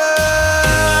forever.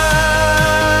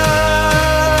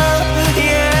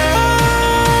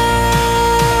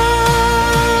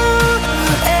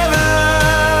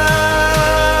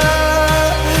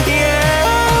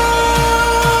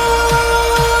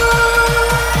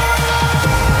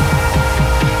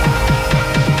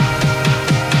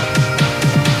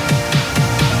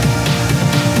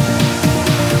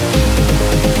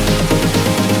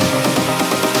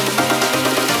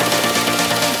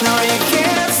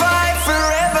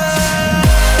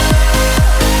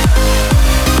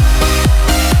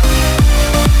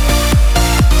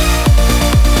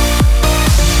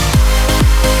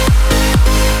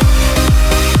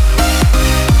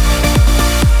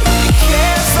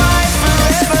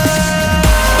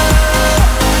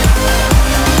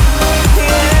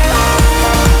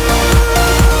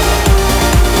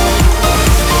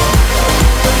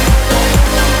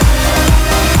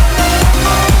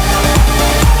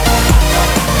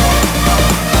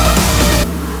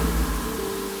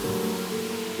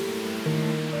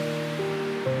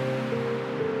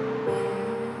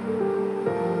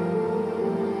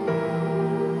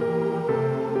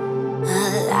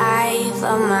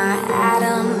 of my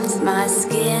atoms, my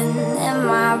skin and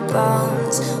my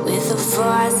bones, with the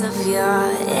force of your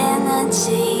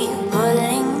energy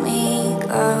pulling me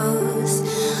close.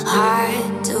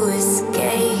 Hard to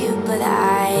escape, but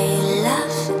I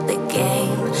love the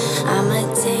game. I'm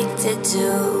addicted to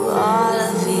all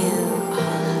of you.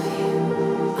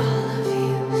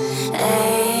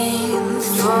 Aim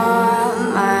for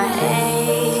my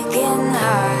aching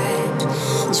heart.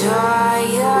 Draw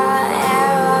your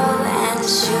arrow and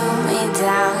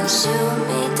shoot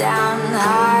me down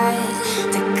hard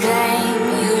to claim.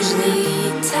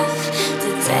 Usually tough to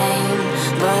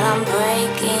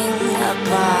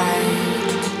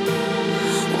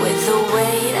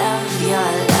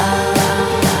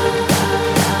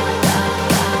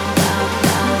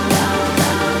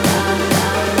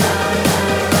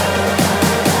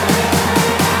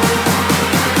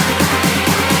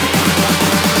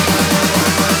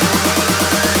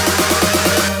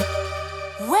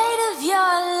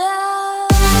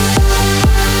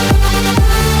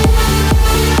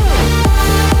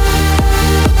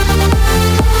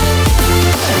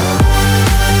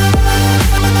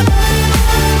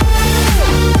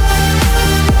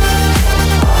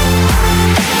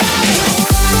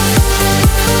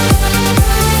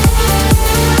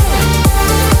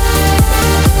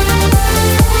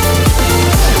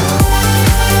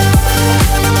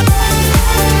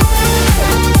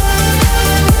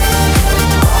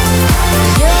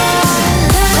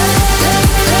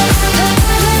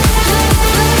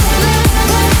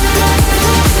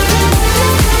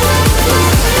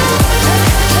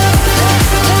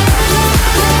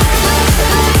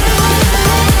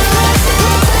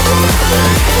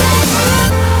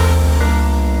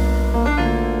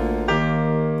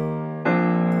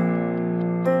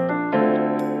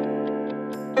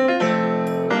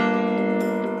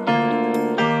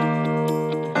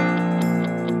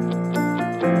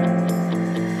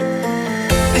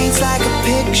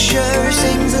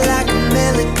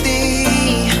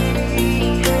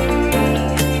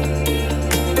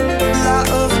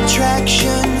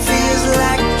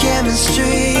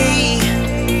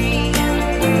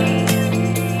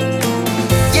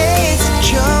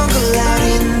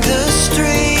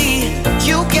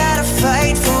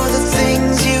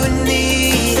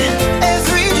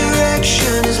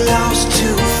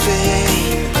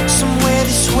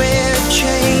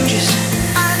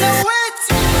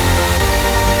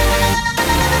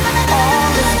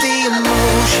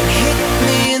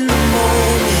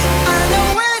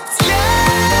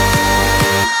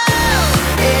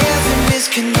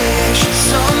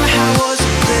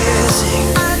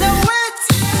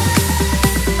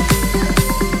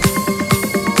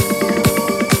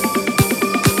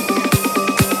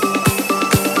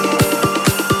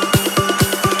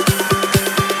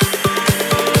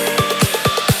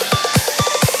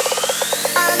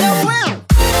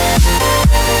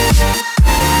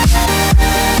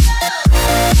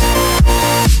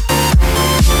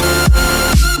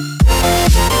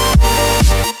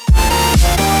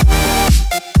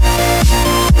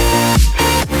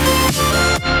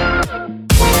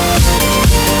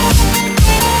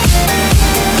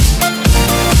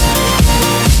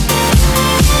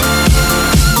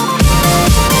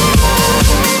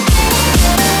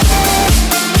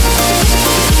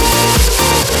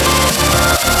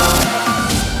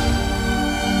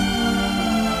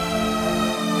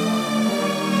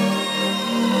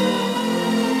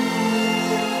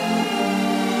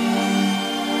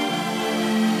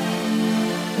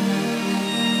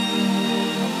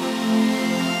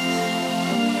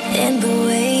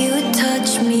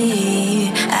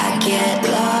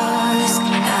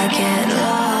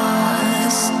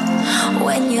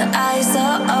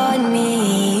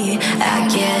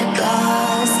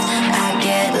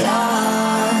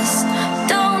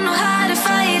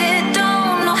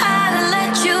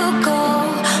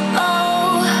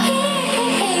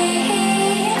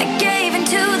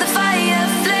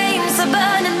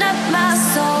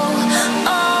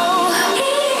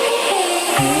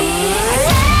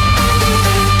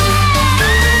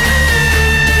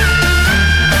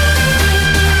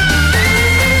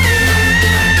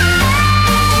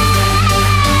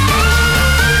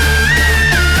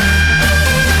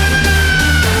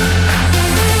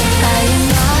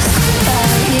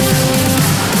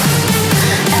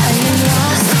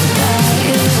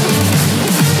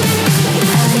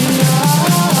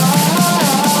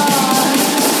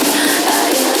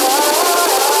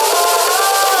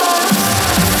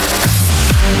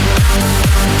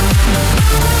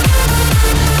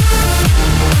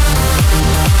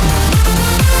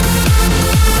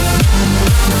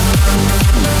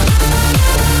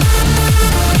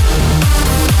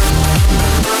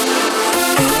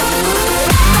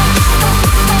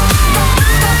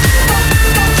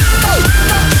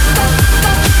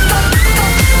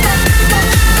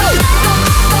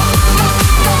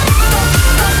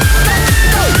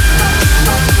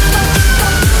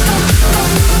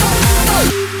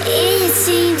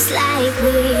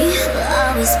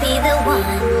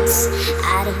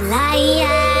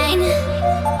Lying,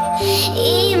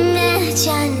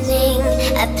 imagining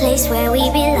a place where we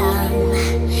belong,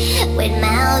 with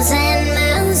miles and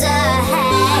miles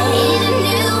ahead. In a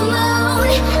new moon, I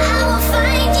will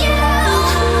find you,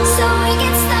 so we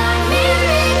can start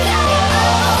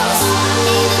miracles.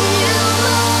 In a new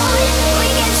moon, we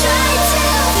can try to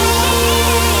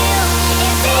feel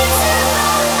invincible.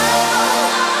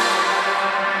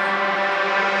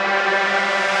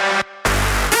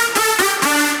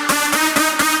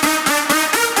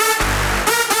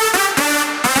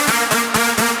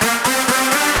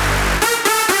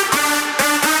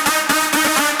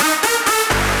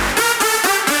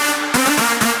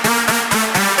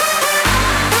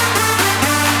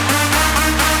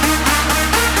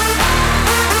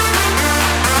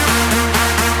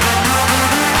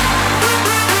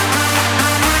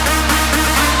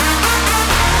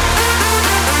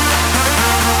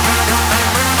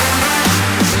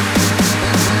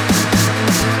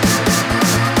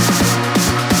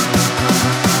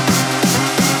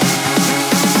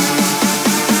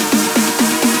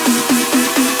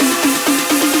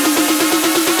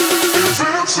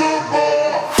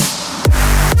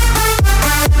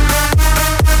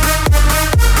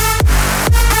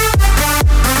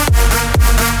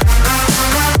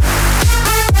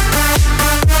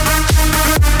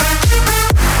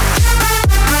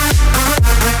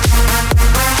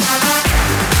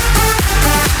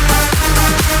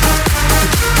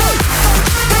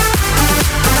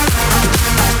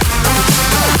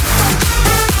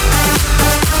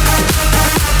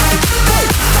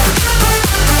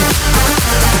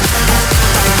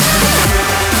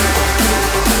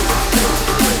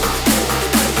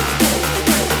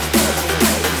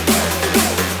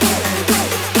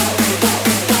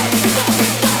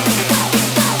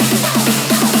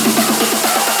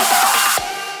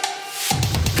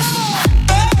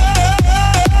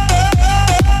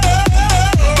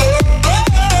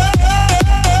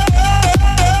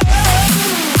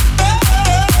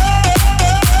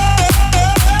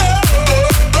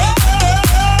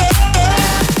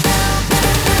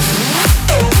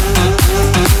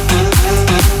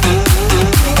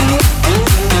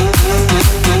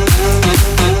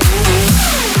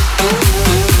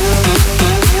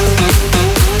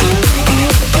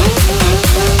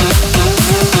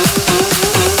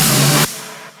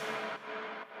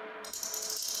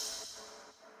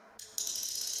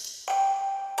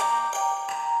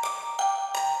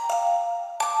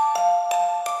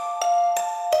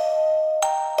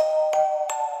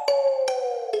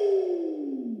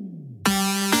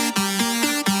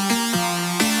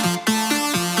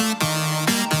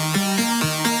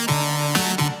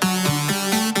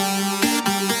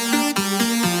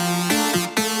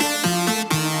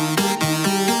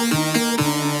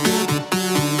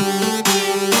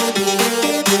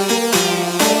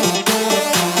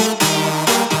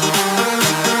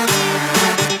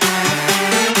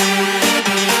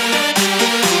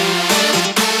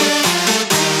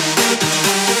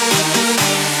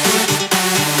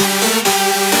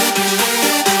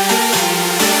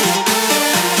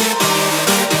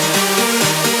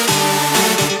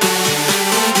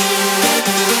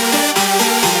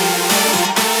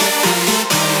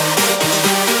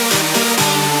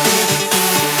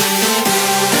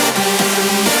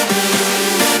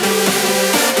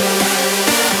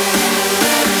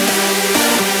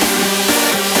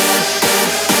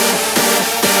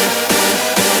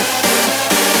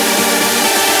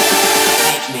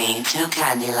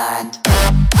 Candyland.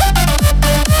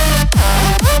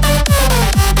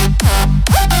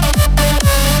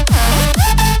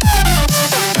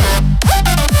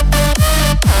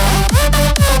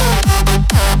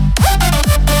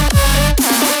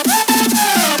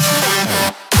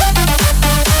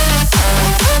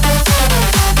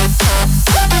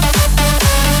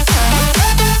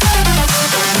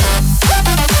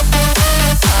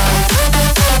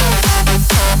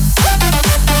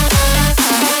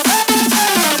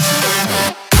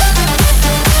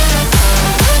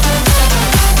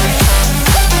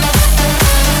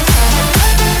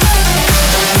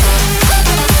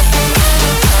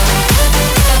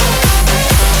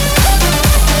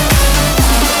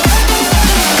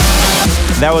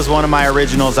 That was one of my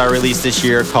originals I released this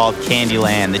year called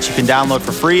Candyland that you can download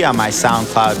for free on my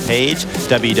SoundCloud page,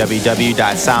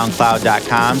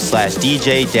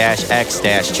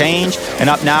 www.soundcloud.com/DJ-X-Change. And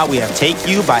up now we have Take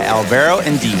You by Alvaro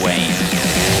and D-Wayne.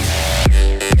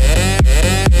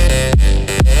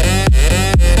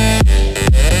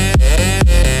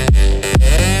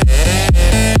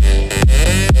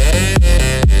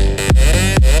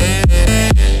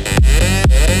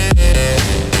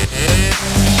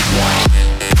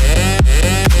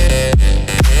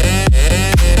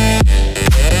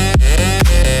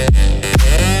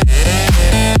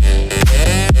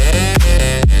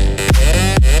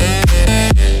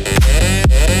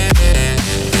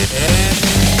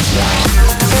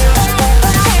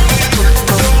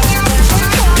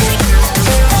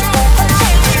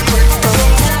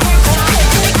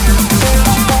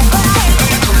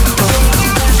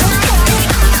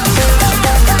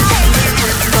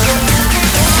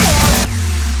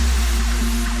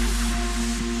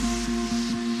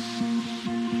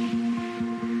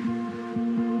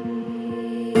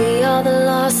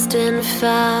 lost and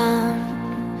found.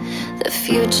 The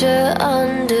future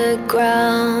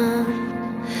underground.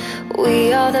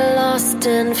 We are the lost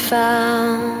and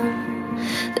found.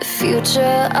 The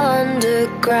future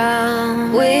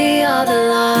underground. We are the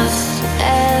lost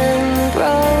and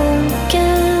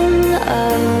broken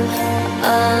of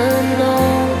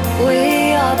unknown. We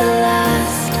are the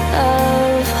last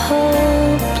of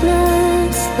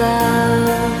hopeless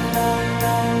love.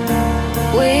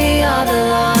 We are the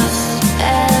lost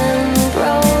and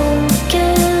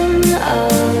broken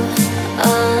of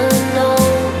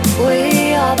unknown. We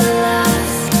are the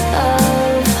last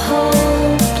of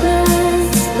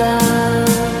hopeless love.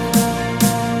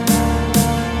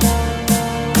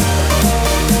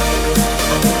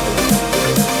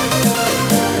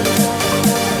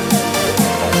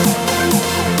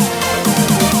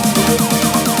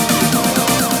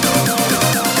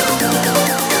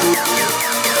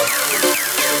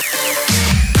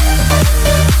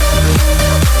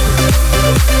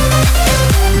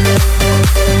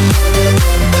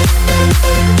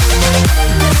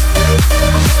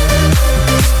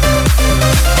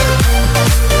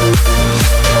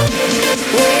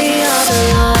 We are the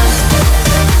lost.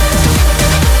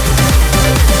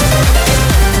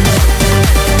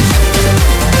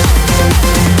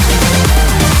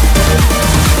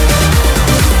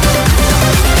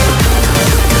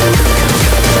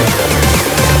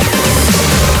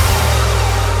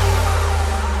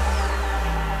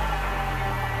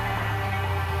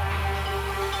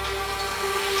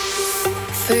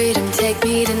 Freedom, take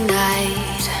me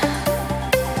tonight.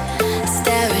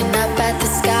 Staring up at the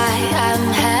sky, I'm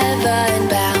heaven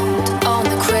bound on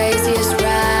the craziest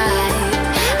ride.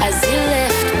 As you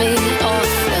lift me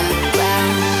off the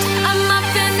ground, I'm up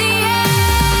in the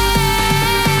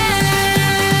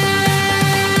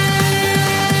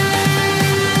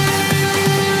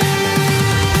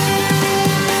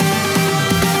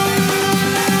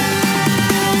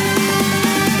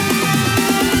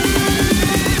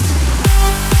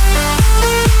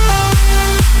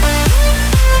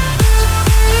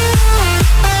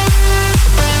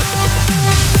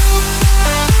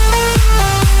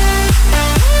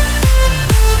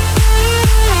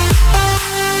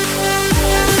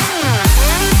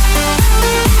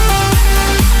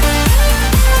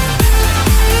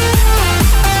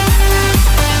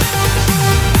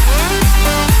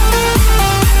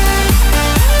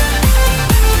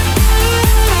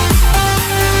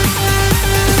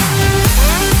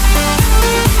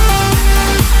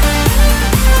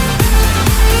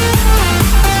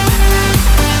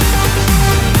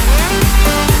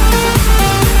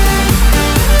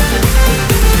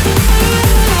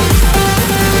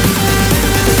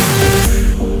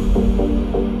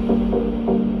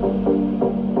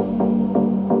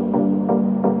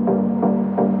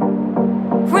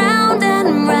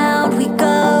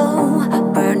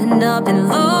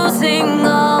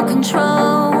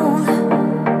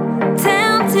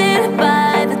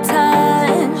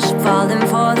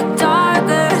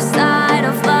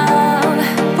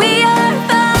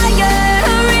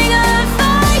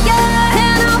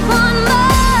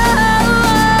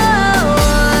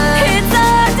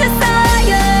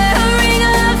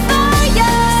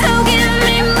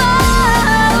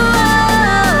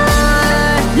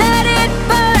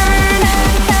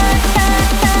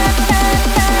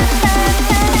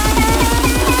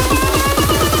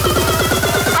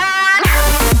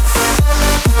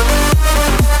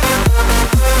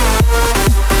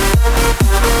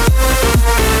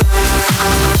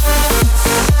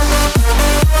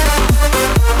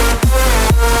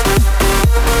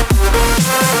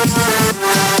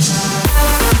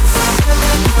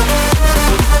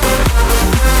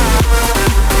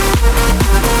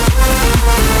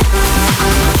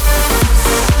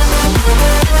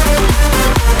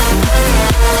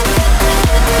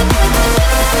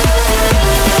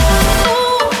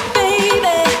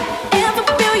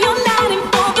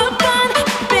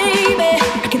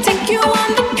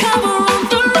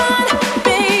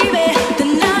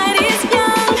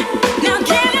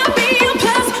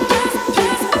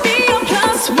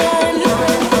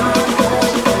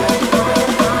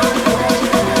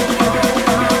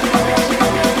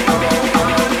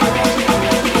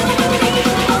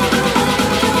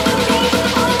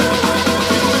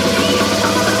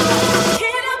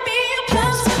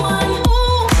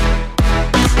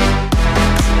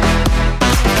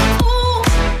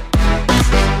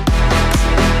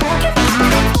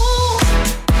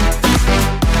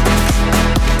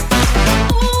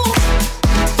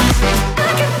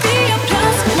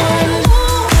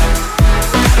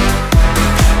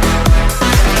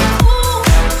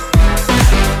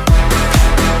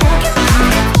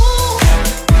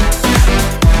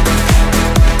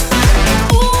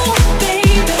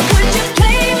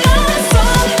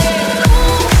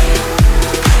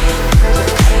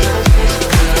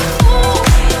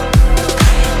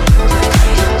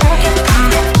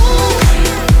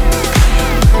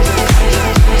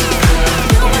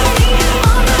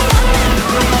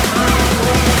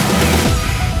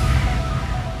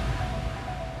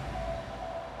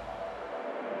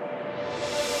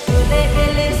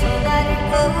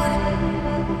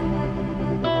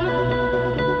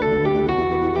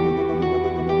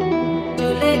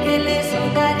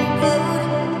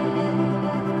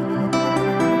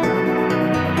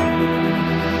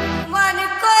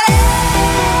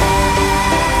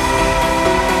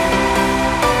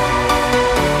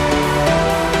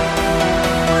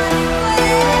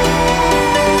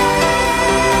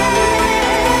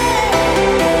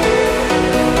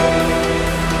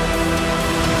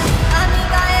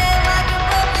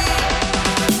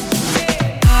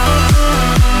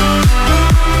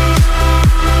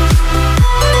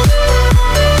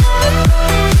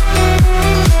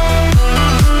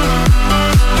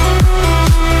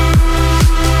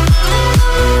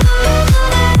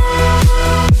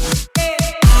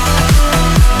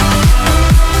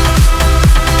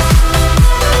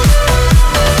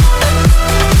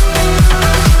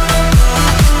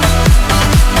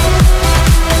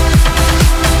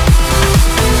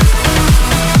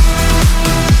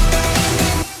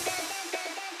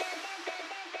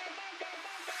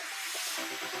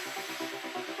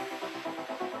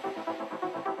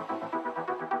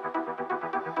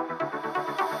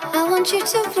I want you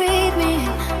to breathe me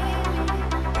in.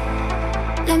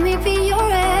 Let me be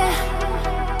your air.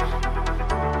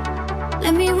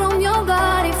 Let me roam your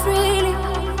body freely.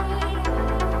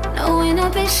 No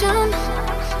inhibition,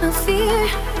 no fear.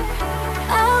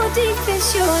 How deep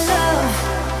is your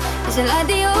love? Is it like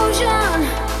the ocean?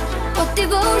 What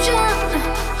devotion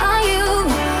are you?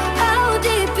 How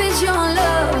deep is your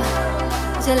love?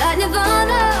 Is it like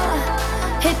Nirvana?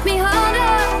 Hit me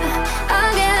harder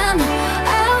again.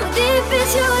 How deep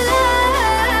is your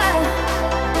love?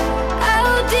 How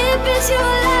deep is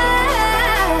your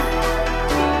love?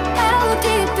 How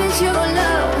deep is your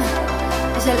love?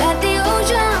 Is it like the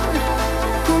ocean?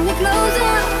 Pull me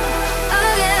closer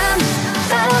again.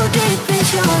 How deep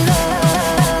is your love?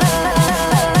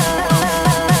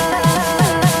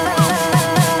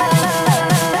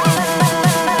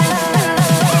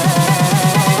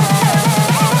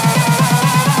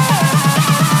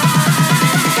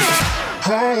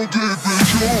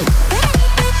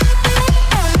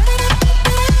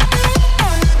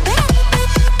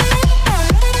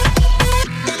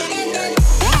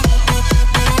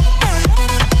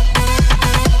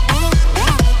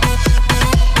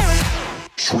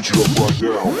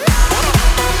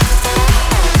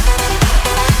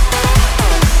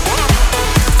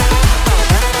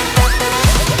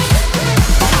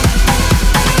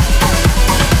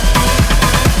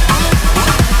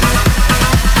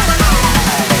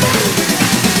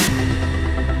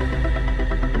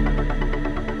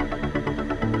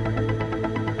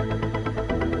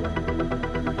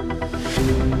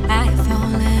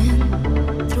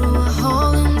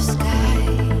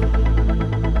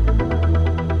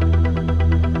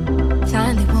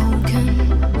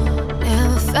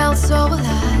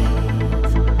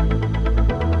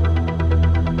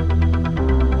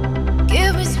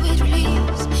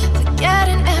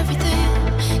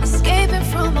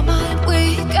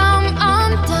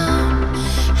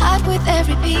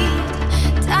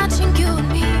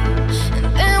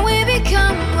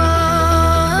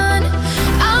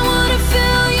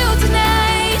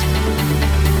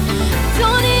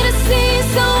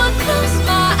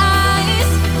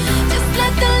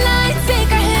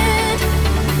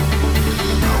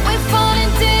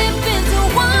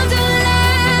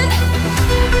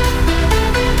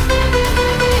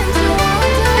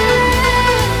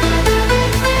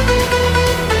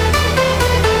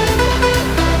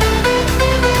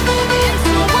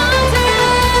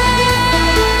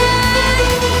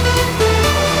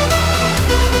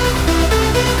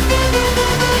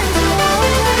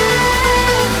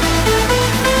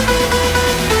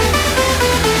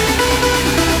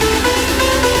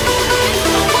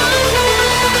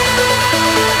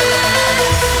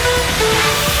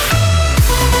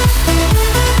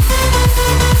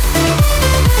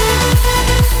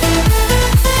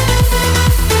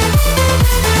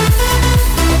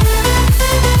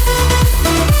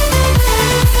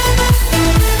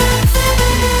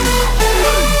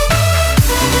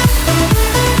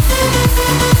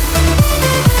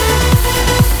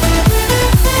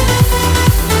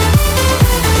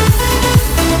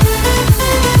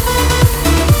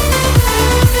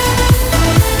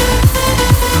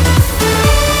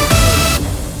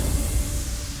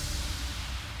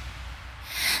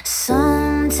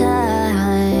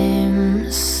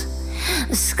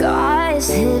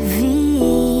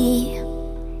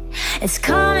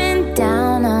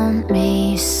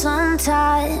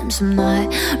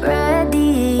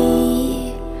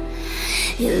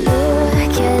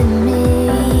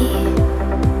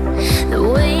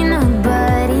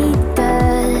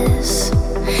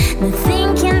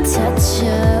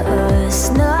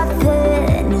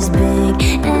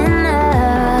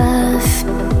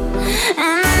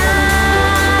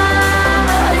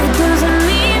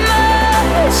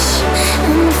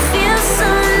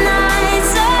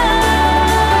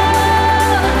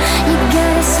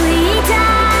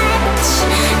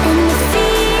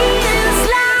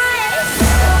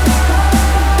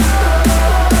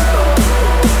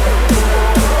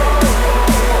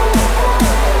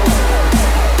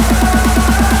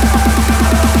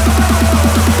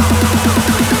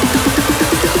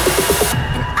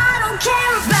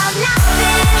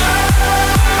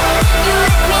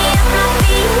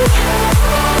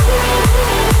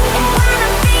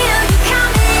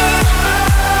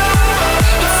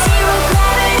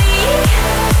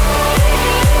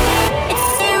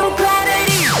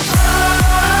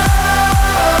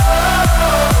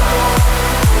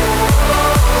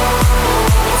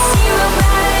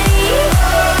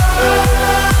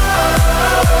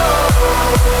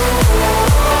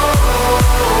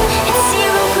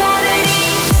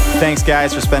 Thanks,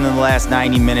 guys, for spending the last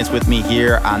 90 minutes with me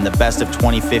here on the Best of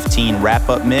 2015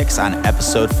 wrap-up mix on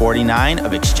episode 49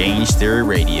 of Exchange Theory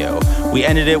Radio. We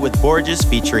ended it with Borges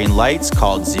featuring Lights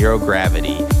called Zero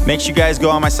Gravity. Make sure you guys go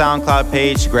on my SoundCloud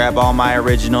page to grab all my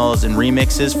originals and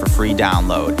remixes for free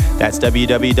download. That's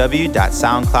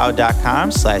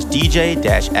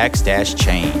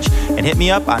www.soundcloud.com/DJ-X-Change. And hit me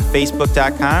up on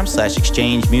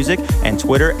Facebook.com/Exchange Music and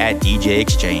Twitter @DJ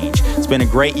Exchange. It's been a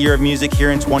great year of music here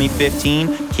in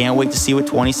 2015. Can't wait to see what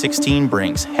 2016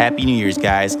 brings. Happy New Year's,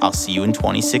 guys. I'll see you in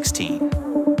 2016.